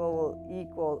so people will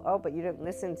equal, oh, but you didn't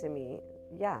listen to me.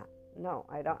 Yeah, no,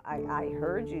 I don't. I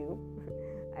heard you.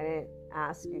 I didn't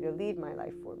ask you to lead my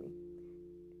life for me.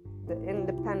 The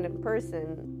independent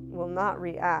person will not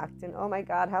react and, oh my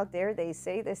God, how dare they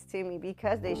say this to me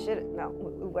because they shouldn't. No,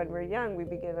 when we're young, we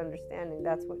begin understanding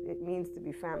that's what it means to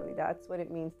be family. That's what it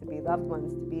means to be loved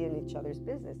ones, to be in each other's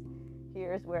business.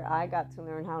 Here's where I got to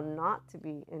learn how not to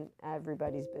be in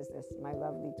everybody's business. My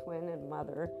lovely twin and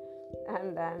mother,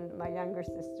 and then my younger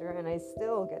sister, and I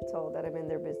still get told that I'm in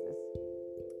their business.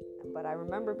 But I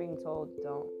remember being told,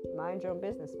 don't mind your own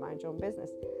business, mind your own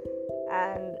business.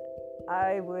 And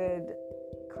I would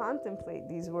contemplate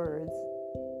these words,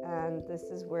 and this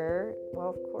is where, well,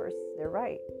 of course, they're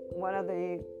right. One of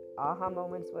the aha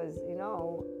moments was,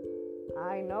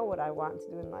 I know what I want to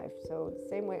do in life. So the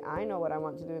same way I know what I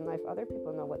want to do in life, other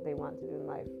people know what they want to do in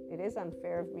life. It is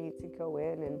unfair of me to go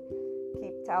in and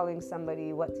keep telling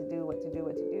somebody what to do.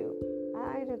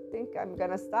 I don't think I'm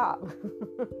going to stop.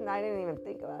 I didn't even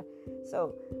think about it.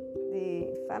 So the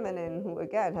feminine, who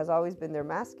again has always been their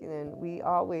masculine, we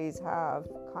always have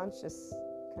conscious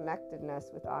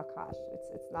connectedness with Akash.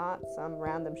 It's not some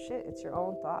random shit. It's your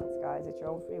own thoughts, guys. It's your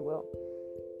own free will.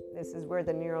 This is where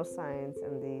the neuroscience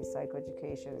and the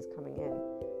psychoeducation is coming in.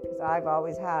 Because I've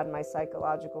always had my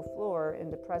psychological floor in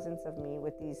the presence of me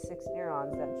with these 6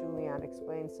 neurons that Julianne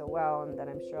explained so well and that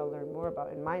I'm sure I'll learn more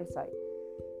about in Mindsight.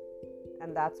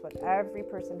 And that's what every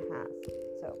person has.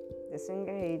 So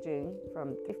disengaging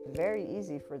from, it's very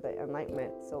easy for the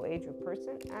Enlightenment Soul Age group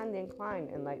person and the inclined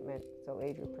Enlightenment Soul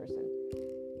Age group person.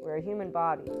 We're a human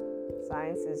body.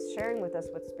 Science is sharing with us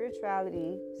what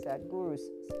spirituality, Sadhguru's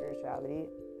spirituality,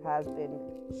 has been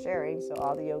sharing. So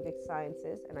all the yogic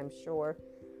sciences, and I'm sure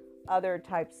other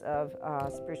types of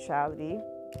spirituality,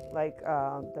 like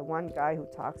the one guy who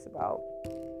talks about,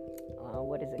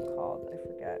 what is it called? I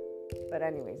forget. But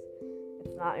anyways,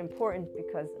 it's not important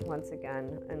because, once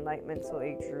again, Enlightenment Soul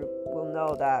Age group will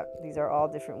know that these are all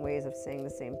different ways of saying the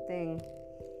same thing,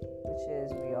 which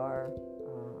is we are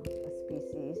a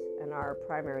species, and our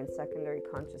primary and secondary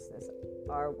consciousness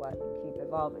are what keep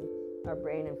evolving. Our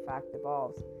brain, in fact,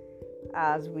 evolves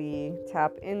as we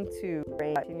tap into the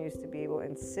brain, continues to be able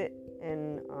and sit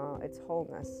in its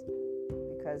wholeness.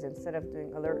 Because instead of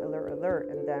doing alert, alert, alert,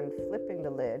 and then flipping the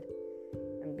lid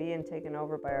and being taken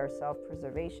over by our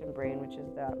self-preservation brain, which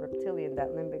is that reptilian, that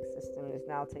limbic system is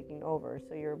now taking over.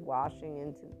 So you're washing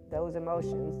into those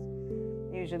emotions.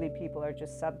 Usually people are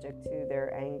just subject to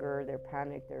their anger, their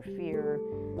panic, their fear,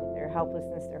 their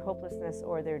helplessness, their hopelessness,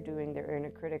 or they're doing their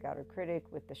inner critic, outer critic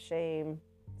with the shame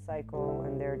cycle,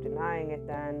 and they're denying it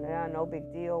then. Yeah, no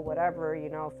big deal, whatever,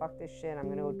 fuck this shit, I'm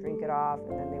going to go drink it off.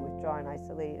 And then they withdraw and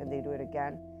isolate and they do it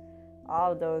again.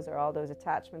 All those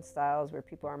attachment styles where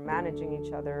people are managing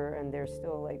each other and they're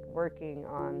still like working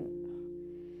on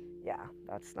yeah,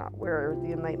 that's not where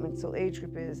the Enlightenment Soul Age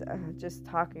group is. Just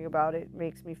talking about it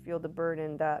makes me feel the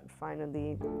burden that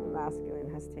finally the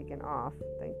masculine has taken off.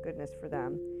 Thank goodness for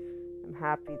them. I'm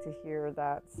happy to hear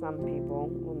that some people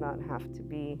will not have to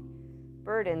be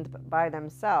burdened by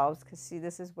themselves, because see,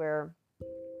 this is where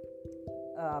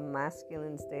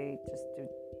masculines, they just do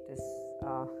this,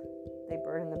 they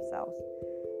burden themselves.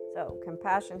 So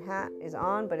compassion hat is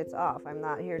on, but it's off. I'm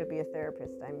not here to be a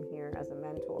therapist. I'm here as a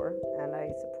mentor, and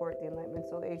I support the Enlightenment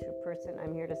Soul Age group person.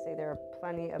 I'm here to say there are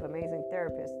plenty of amazing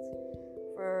therapists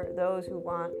for those who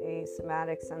want a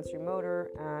somatic, sensory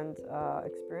motor, and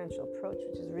experiential approach,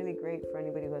 which is really great for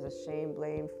anybody who has a shame,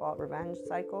 blame, fault, revenge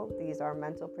cycle. These are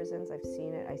mental prisons. I've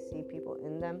seen it. I see people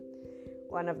in them.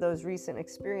 One of those recent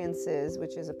experiences,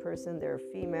 which is a person, they're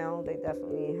female, they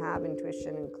definitely have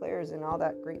intuition and clairs and all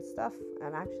that great stuff.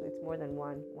 And actually, it's more than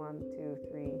one. 1, 2,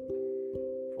 3,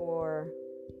 4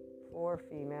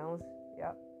 females.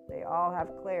 Yep, they all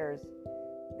have clairs.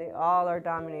 They all are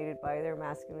dominated by their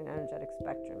masculine energetic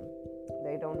spectrum.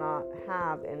 They do not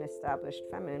have an established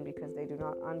feminine because they do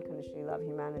not unconditionally love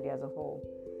humanity as a whole.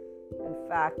 In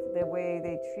fact, the way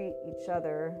they treat each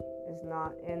other is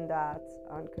not in that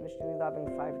unconditionally loving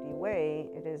 5D way.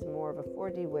 It is more of a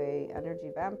 4D way.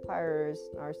 Energy vampires,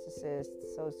 narcissists,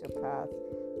 sociopaths.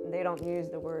 And they don't use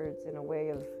the words in a way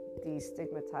of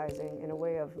destigmatizing, in a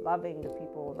way of loving the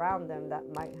people around them that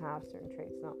might have certain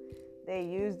traits. No, they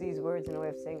use these words in a way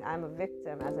of saying, I'm a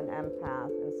victim as an empath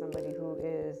and somebody who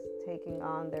is taking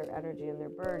on their energy and their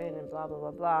burden and blah, blah,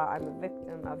 blah, blah. I'm a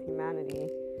victim of humanity.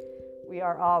 We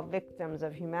are all victims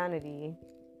of humanity.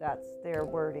 That's their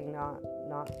wording, not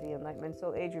the Enlightenment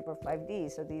Soul Age group or 5D.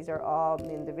 So these are all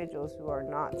the individuals who are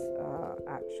not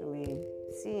actually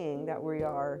seeing that we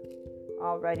are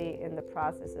already in the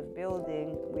process of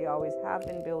building. We always have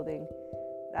been building.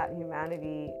 That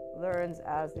humanity learns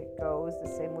as it goes, the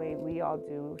same way we all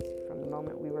do from the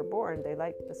moment we were born. They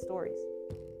like the stories.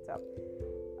 So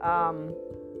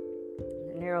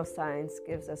neuroscience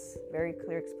gives us very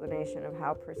clear explanation of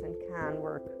how a person can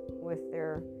work with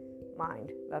their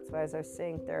mind. That's why, as I was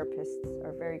saying, therapists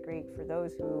are very great for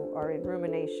those who are in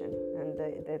rumination, and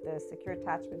the secure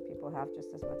attachment people have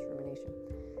just as much rumination.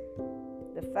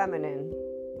 The feminine,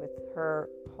 with her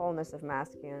wholeness of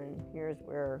masculine, here's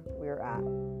where we're at.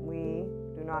 We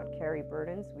do not carry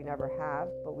burdens, we never have,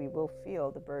 but we will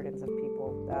feel the burdens of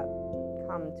people that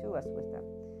come to us with them.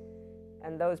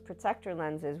 And those protector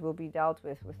lenses will be dealt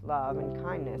with love and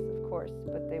kindness, of course,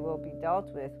 but they will be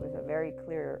dealt with a very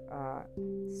clear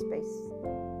space.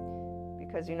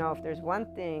 Because, if there's one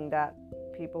thing that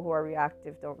people who are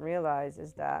reactive don't realize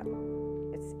is that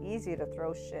it's easy to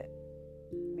throw shit.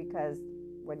 Because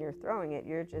when you're throwing it,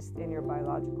 you're just in your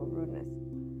biological rudeness.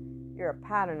 You're a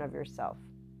pattern of yourself.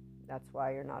 That's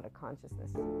why you're not a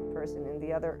consciousness person. In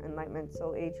the other Enlightenment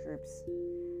Soul Age groups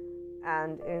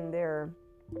and in the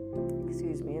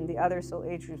other Soul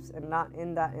Age groups and not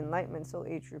in that Enlightenment Soul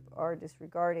Age group are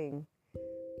disregarding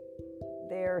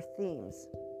their themes.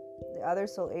 The other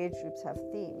Soul Age groups have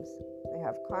themes. They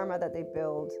have karma that they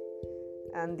build,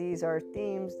 and these are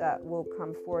themes that will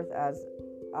come forth as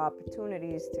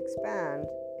opportunities to expand.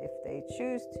 If they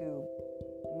choose to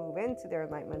move into their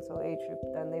Enlightenment Soul Age group,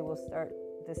 then they will start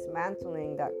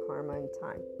dismantling that karma in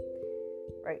time.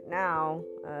 Right now,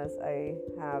 as I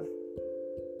have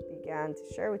began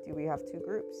to share with you, we have two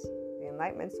groups: the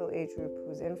Enlightenment Soul Age group,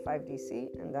 who's in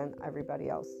 5DC, and then everybody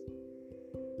else.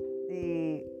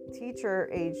 The teacher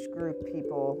age group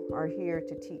people are here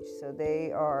to teach, so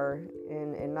they are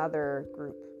in another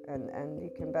group, and you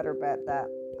can better bet that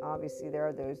obviously there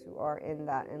are those who are in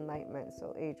that Enlightenment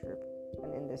Soul Age group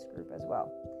and in this group as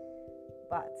well.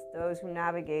 But those who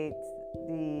navigate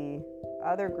the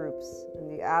other groups in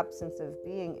the absence of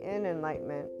being in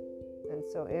enlightenment, and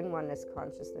so in oneness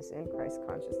consciousness, in Christ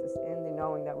consciousness, in the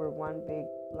knowing that we're one big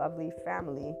lovely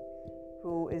family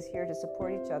who is here to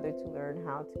support each other to learn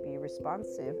how to be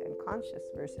responsive and conscious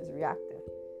versus reactive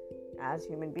as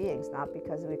human beings, not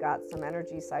because we got some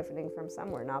energy siphoning from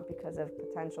somewhere, not because of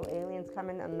potential aliens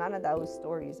coming, and none of those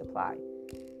stories apply.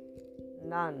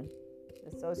 None.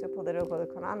 The socio-political,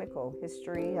 economical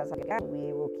history has, again,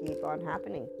 we will keep on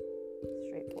happening.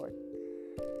 Straightforward.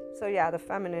 So yeah, the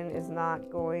feminine is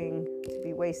not going to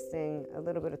be wasting a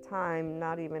little bit of time,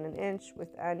 not even an inch, with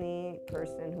any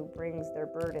person who brings their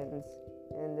burdens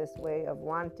in this way of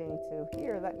wanting to,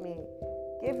 here, let me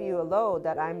give you a load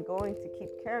that I'm going to keep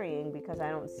carrying because I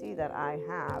don't see that I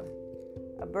have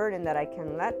a burden that I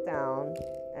can let down,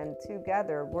 and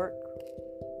together work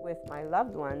with my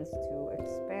loved ones to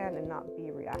expand and not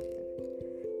be reactive.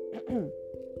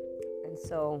 And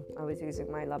so I was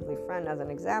using my lovely friend as an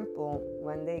example.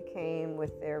 When they came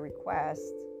with their request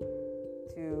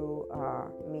to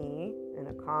me in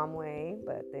a calm way,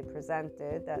 but they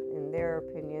presented that in their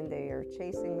opinion they are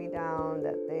chasing me down,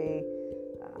 that they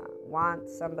want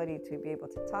somebody to be able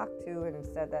to talk to, and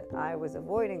instead that I was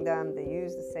avoiding them, they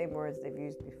used the same words they've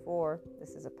used before. This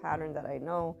is a pattern that I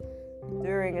know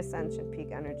during ascension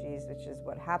peak energies, which is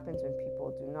what happens when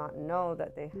people do not know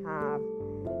that they have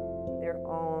their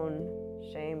own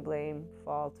shame, blame,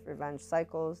 fault, revenge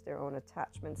cycles, their own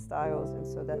attachment styles, and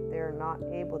so that they're not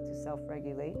able to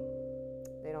self-regulate.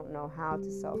 They don't know how to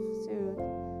self-soothe,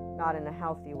 not in a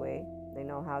healthy way. They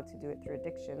know how to do it through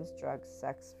addictions, drugs,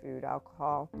 sex, food,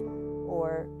 alcohol,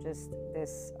 or just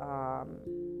this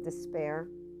despair.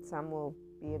 Some will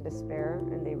be in despair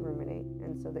and they ruminate.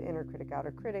 And so the inner critic,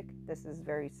 outer critic, this is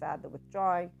very sad, the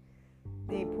withdrawing,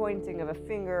 the pointing of a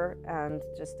finger, and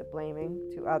just the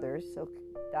blaming to others. So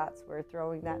that's where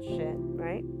throwing that shit,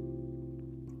 right?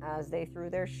 As they threw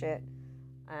their shit,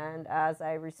 and as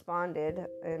I responded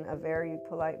in a very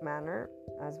polite manner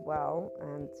as well,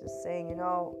 and just saying,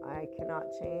 I cannot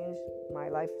change my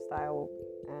lifestyle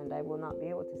and I will not be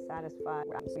able to satisfy.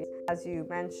 As you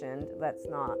mentioned, let's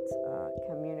not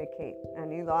communicate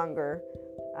any longer.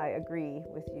 I agree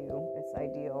with you. It's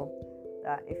ideal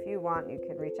that if you want, you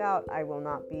can reach out. I will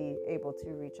not be able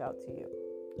to reach out to you.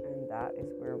 And that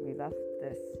is where we left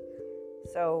this.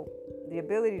 So the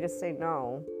ability to say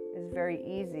no is very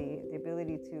easy. The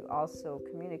ability to also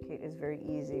communicate is very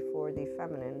easy for the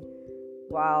feminine,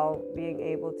 while being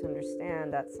able to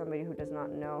understand that somebody who does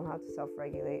not know how to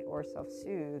self-regulate or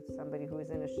self-soothe, somebody who is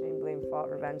in a shame, blame, fault,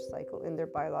 revenge cycle in their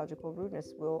biological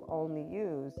rudeness, will only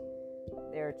use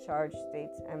their charged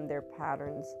states and their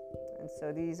patterns. And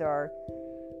so these are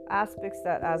aspects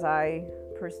that, as I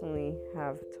personally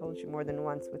have told you more than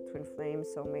once with twin flames,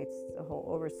 soulmates, the whole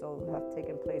oversoul, have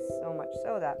taken place, so much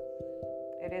so that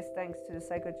it is thanks to the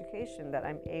psychoeducation that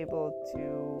I'm able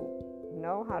to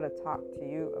know how to talk to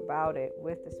you about it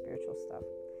with the spiritual stuff.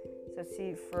 So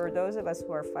see, for those of us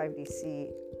who are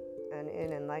 5DC and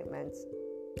in enlightenment,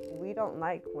 we don't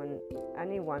like when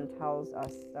anyone tells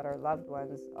us that our loved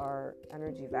ones are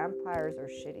energy vampires or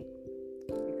shitty,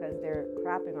 because they're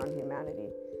crapping on humanity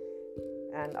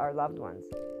and our loved ones.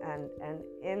 And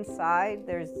inside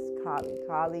there's Kali.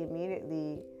 Kali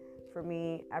immediately, for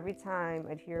me, every time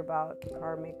I'd hear about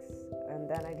karmics, and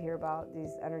then I'd hear about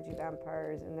these energy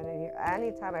vampires, and then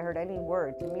anytime I heard any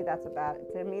word, to me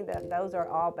that those are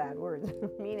all bad words.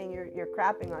 Meaning you're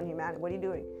crapping on humanity. What are you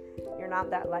doing? You're not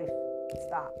that life.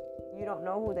 Stop. You don't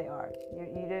know who they are.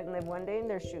 You didn't live one day in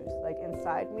their shoes. Like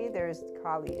inside me, there's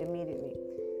Kali immediately.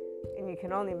 And you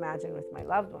can only imagine with my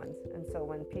loved ones. And so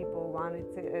when people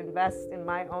wanted to invest in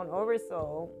my own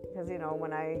oversoul, because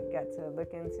when I get to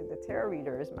look into the tarot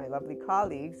readers, my lovely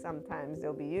colleagues, sometimes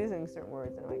they'll be using certain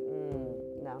words, and I'm like,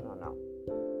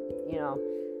 no.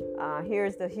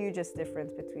 Here's the hugest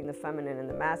difference between the feminine and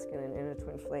the masculine in a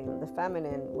twin flame. The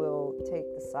feminine will take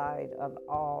the side of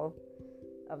all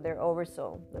of their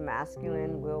oversoul. The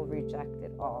masculine will reject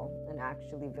it all and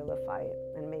actually vilify it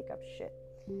and make up shit.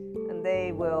 And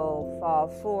they will fall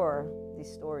for the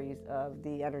stories of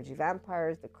the energy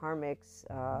vampires, the karmics,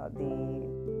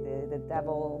 the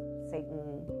devil,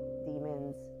 Satan,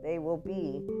 demons. They will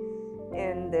be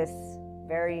in this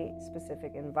very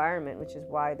specific environment, which is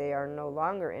why they are no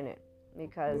longer in it.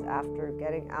 Because after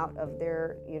getting out of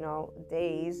their,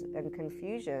 daze and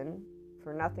confusion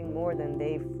for nothing more than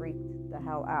they freaked the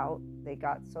hell out, they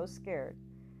got so scared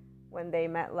when they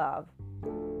met love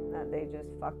that they just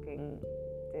fucking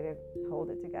didn't hold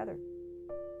it together.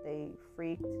 They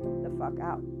freaked the fuck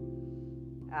out.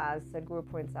 As Sadhguru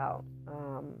points out,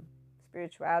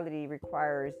 spirituality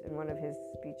requires, in one of his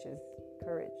speeches,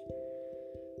 courage.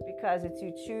 Because it's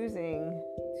you choosing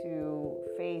to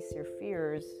face your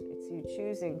fears, it's you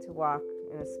choosing to walk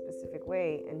in a specific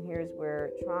way. And here's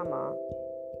where trauma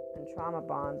and trauma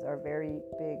bonds are a very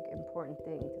big, important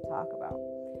thing to talk about.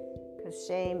 Because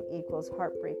shame equals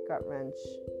heartbreak, gut wrench,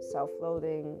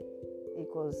 self-loathing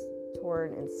equals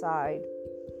torn inside.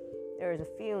 There is a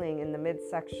feeling in the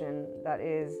midsection that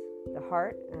is the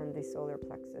heart and the solar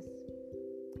plexus.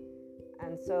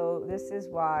 And so this is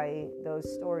why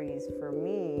those stories for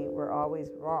me were always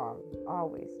wrong,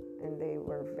 always. And they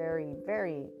were very,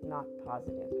 very not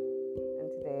positive. And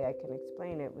today I can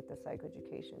explain it with the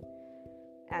psychoeducation.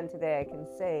 And today I can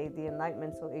say the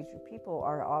Enlightenment Soul Age group people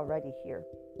are already here.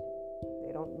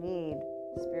 They don't need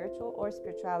spiritual or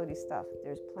spirituality stuff.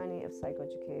 There's plenty of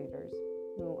psychoeducators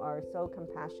who are so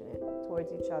compassionate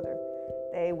towards each other.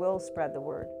 They will spread the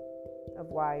word of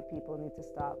why people need to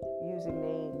stop using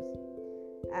names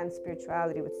And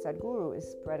spirituality with Sadhguru is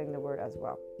spreading the word as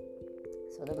well.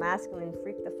 So the masculine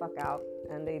freaked the fuck out,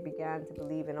 and they began to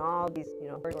believe in all these, twin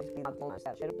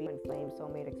flame,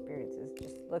 soulmate experiences.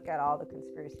 Just look at all the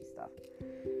conspiracy stuff.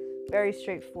 Very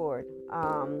straightforward.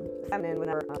 Feminine,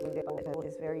 whenever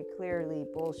is very clearly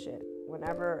bullshit.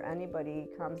 Whenever anybody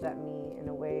comes at me in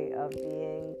a way of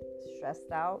being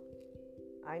stressed out,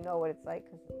 I know what it's like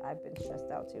because I've been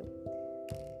stressed out too.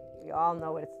 We all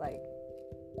know what it's like.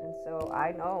 And so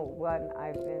I know when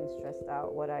I've been stressed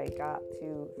out, what I got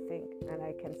to think, and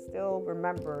I can still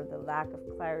remember the lack of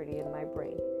clarity in my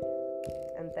brain.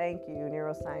 And thank you,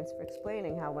 neuroscience, for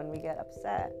explaining how when we get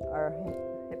upset, our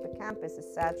hippocampus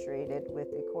is saturated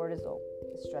with the cortisol,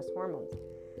 the stress hormones.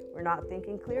 We're not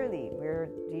thinking clearly. We're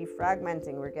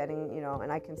defragmenting. We're getting,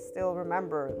 and I can still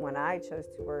remember when I chose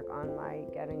to work on my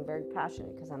getting very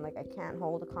passionate, because I'm like, I can't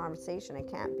hold a conversation. I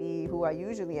can't be who I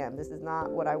usually am. This is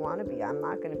not what I want to be. I'm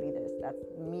not going to be this. That's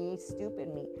me,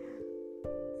 stupid me.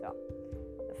 So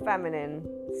the feminine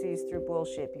sees through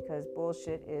bullshit, because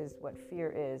bullshit is what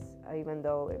fear is, even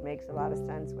though it makes a lot of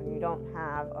sense when you don't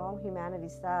have, humanity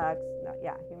sucks. No,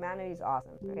 yeah, humanity's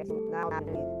awesome. Okay, so now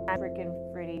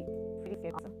freaking pretty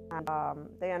awesome.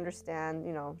 They understand,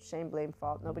 shame, blame,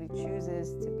 fault. Nobody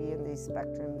chooses to be in these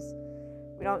spectrums.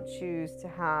 We don't choose to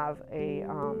have a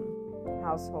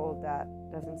household that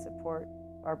doesn't support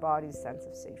our body's sense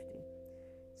of safety.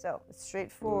 So it's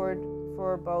straightforward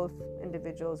for both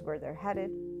individuals where they're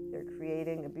headed. They're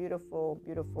creating a beautiful,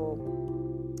 beautiful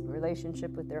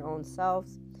relationship with their own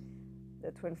selves.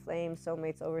 The twin flame,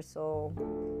 soulmates, oversoul,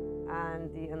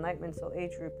 and the Enlightenment Soul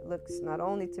Age group looks not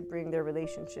only to bring their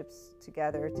relationships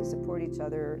together, to support each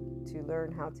other, to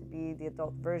learn how to be the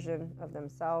adult version of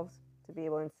themselves, to be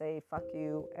able to say fuck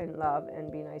you and love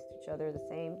and be nice to each other the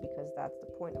same, because that's the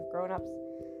point of grown-ups.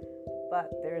 But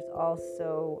there's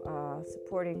also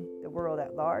supporting the world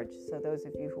at large. So those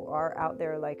of you who are out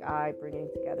there like I, bringing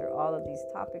together all of these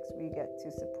topics, we get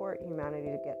to support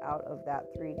humanity to get out of that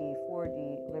 3D,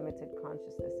 4D limited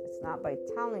consciousness. It's not by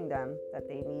telling them that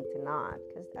they need to not,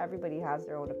 because everybody has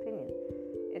their own opinion.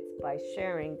 It's by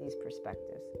sharing these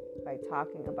perspectives, by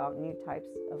talking about new types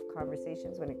of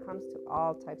conversations when it comes to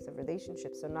all types of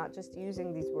relationships. So not just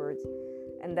using these words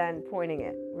and then pointing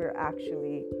it. We're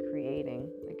actually creating,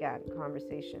 again,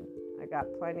 conversation. I got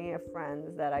plenty of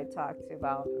friends that I talk to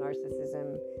about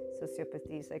narcissism,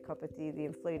 sociopathy, psychopathy, the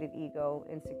inflated ego,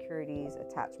 insecurities,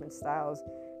 attachment styles,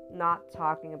 not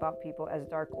talking about people as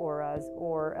dark auras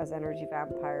or as energy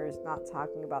vampires, not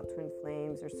talking about twin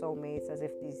flames or soulmates as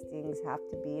if these things have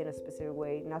to be in a specific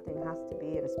way. Nothing has to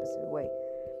be in a specific way.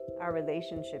 Our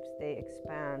relationships, they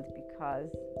expand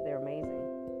because they're amazing.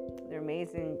 They're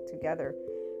amazing together.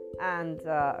 And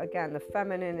again, the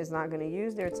feminine is not going to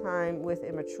use their time with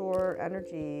immature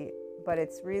energy, but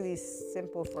it's really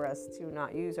simple for us to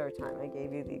not use our time. I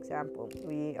gave you the example.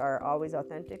 We are always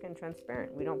authentic and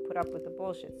transparent. We don't put up with the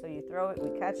bullshit. So you throw it,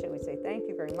 we catch it, we say thank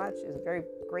you very much. It's very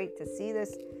great to see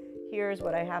this. Here's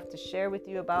what I have to share with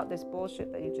you about this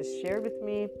bullshit that you just shared with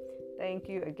me. Thank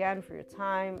you again for your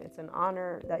time. It's an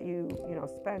honor that you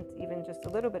spent even just a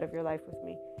little bit of your life with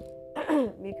me.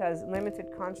 Because limited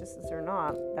consciousness or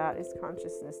not, that is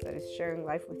consciousness that is sharing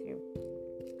life with you.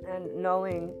 And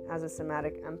knowing as a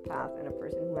somatic empath and a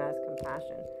person who has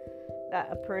compassion, that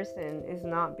a person is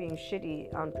not being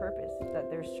shitty on purpose, that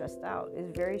they're stressed out,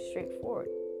 is very straightforward.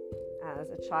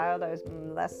 As a child, I was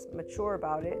less mature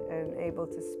about it and able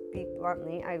to speak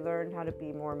bluntly. I learned how to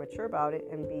be more mature about it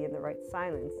and be in the right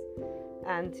silence.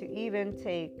 And to even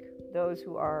take those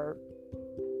who are,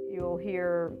 you'll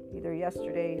hear either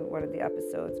yesterday in one of the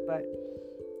episodes, but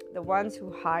the ones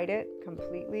who hide it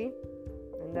completely,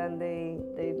 and then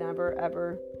they never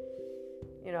ever,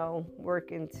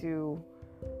 work into,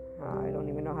 I don't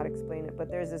even know how to explain it, but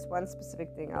there's this one specific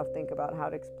thing I'll think about how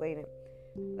to explain it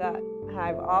that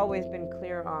I've always been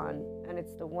clear on, and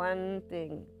it's the one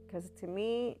thing, because to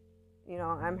me,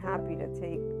 I'm happy to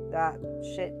take that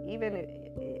shit even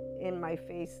in my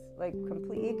face, like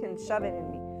completely. You can shove it in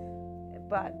me,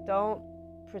 but don't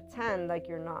pretend like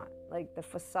you're not. Like the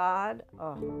facade,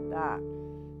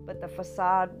 but the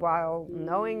facade while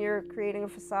knowing you're creating a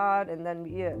facade, and then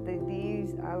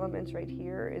these elements right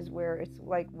here is where it's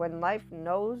like when life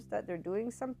knows that they're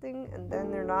doing something and then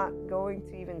they're not going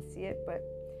to even see it. But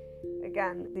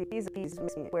again, these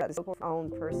where the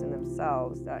own person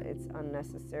themselves, that it's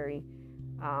unnecessary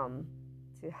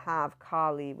to have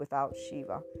Kali without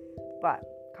Shiva. But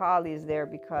Kali is there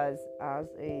because as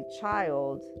a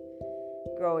child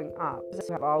growing up,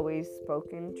 to have always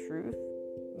spoken truth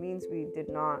means we did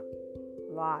not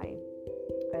lie.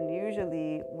 And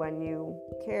usually when you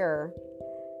care,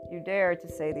 You dare to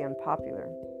say the unpopular.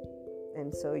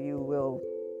 And so you will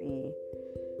be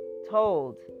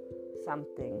told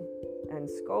something, and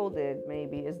scolded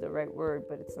maybe is the right word,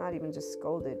 but it's not even just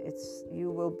scolded. It's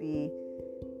you will be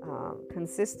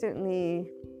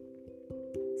consistently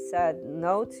said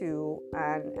no to,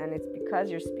 and it's because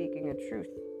you're speaking a truth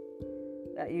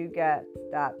that you get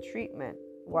that treatment,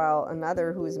 while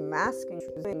another who's masking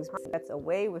things gets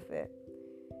away with it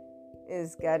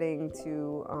is getting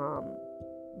to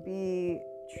be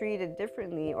treated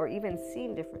differently or even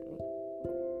seen differently.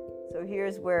 So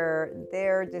here's where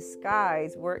their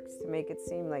disguise works to make it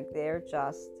seem like they're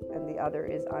just and the other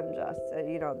is unjust.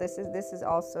 This is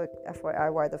also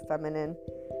FYI why the feminine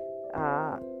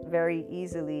very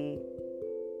easily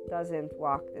doesn't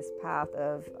walk this path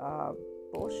of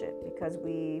bullshit, because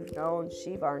we've known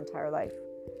Shiva our entire life.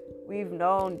 We've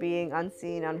known being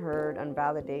unseen, unheard,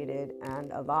 unvalidated,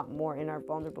 and a lot more in our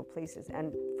vulnerable places,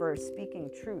 and for speaking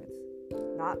truths.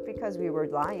 Not because we were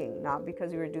lying, not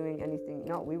because we were doing anything.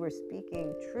 No, we were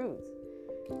speaking truths.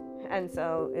 And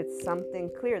so it's something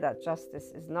clear that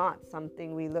justice is not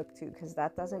something we look to, because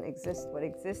that doesn't exist. What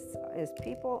exists is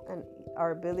people and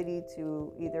our ability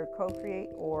to either co-create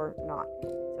or not.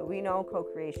 So we know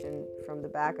co-creation from the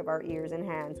back of our ears and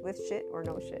hands, with shit or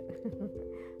no shit.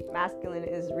 Masculine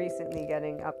is recently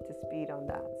getting up to speed on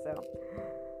that. So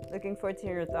looking forward to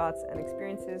hearing your thoughts and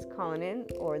experiences. Calling in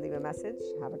or leave a message.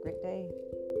 Have a great day.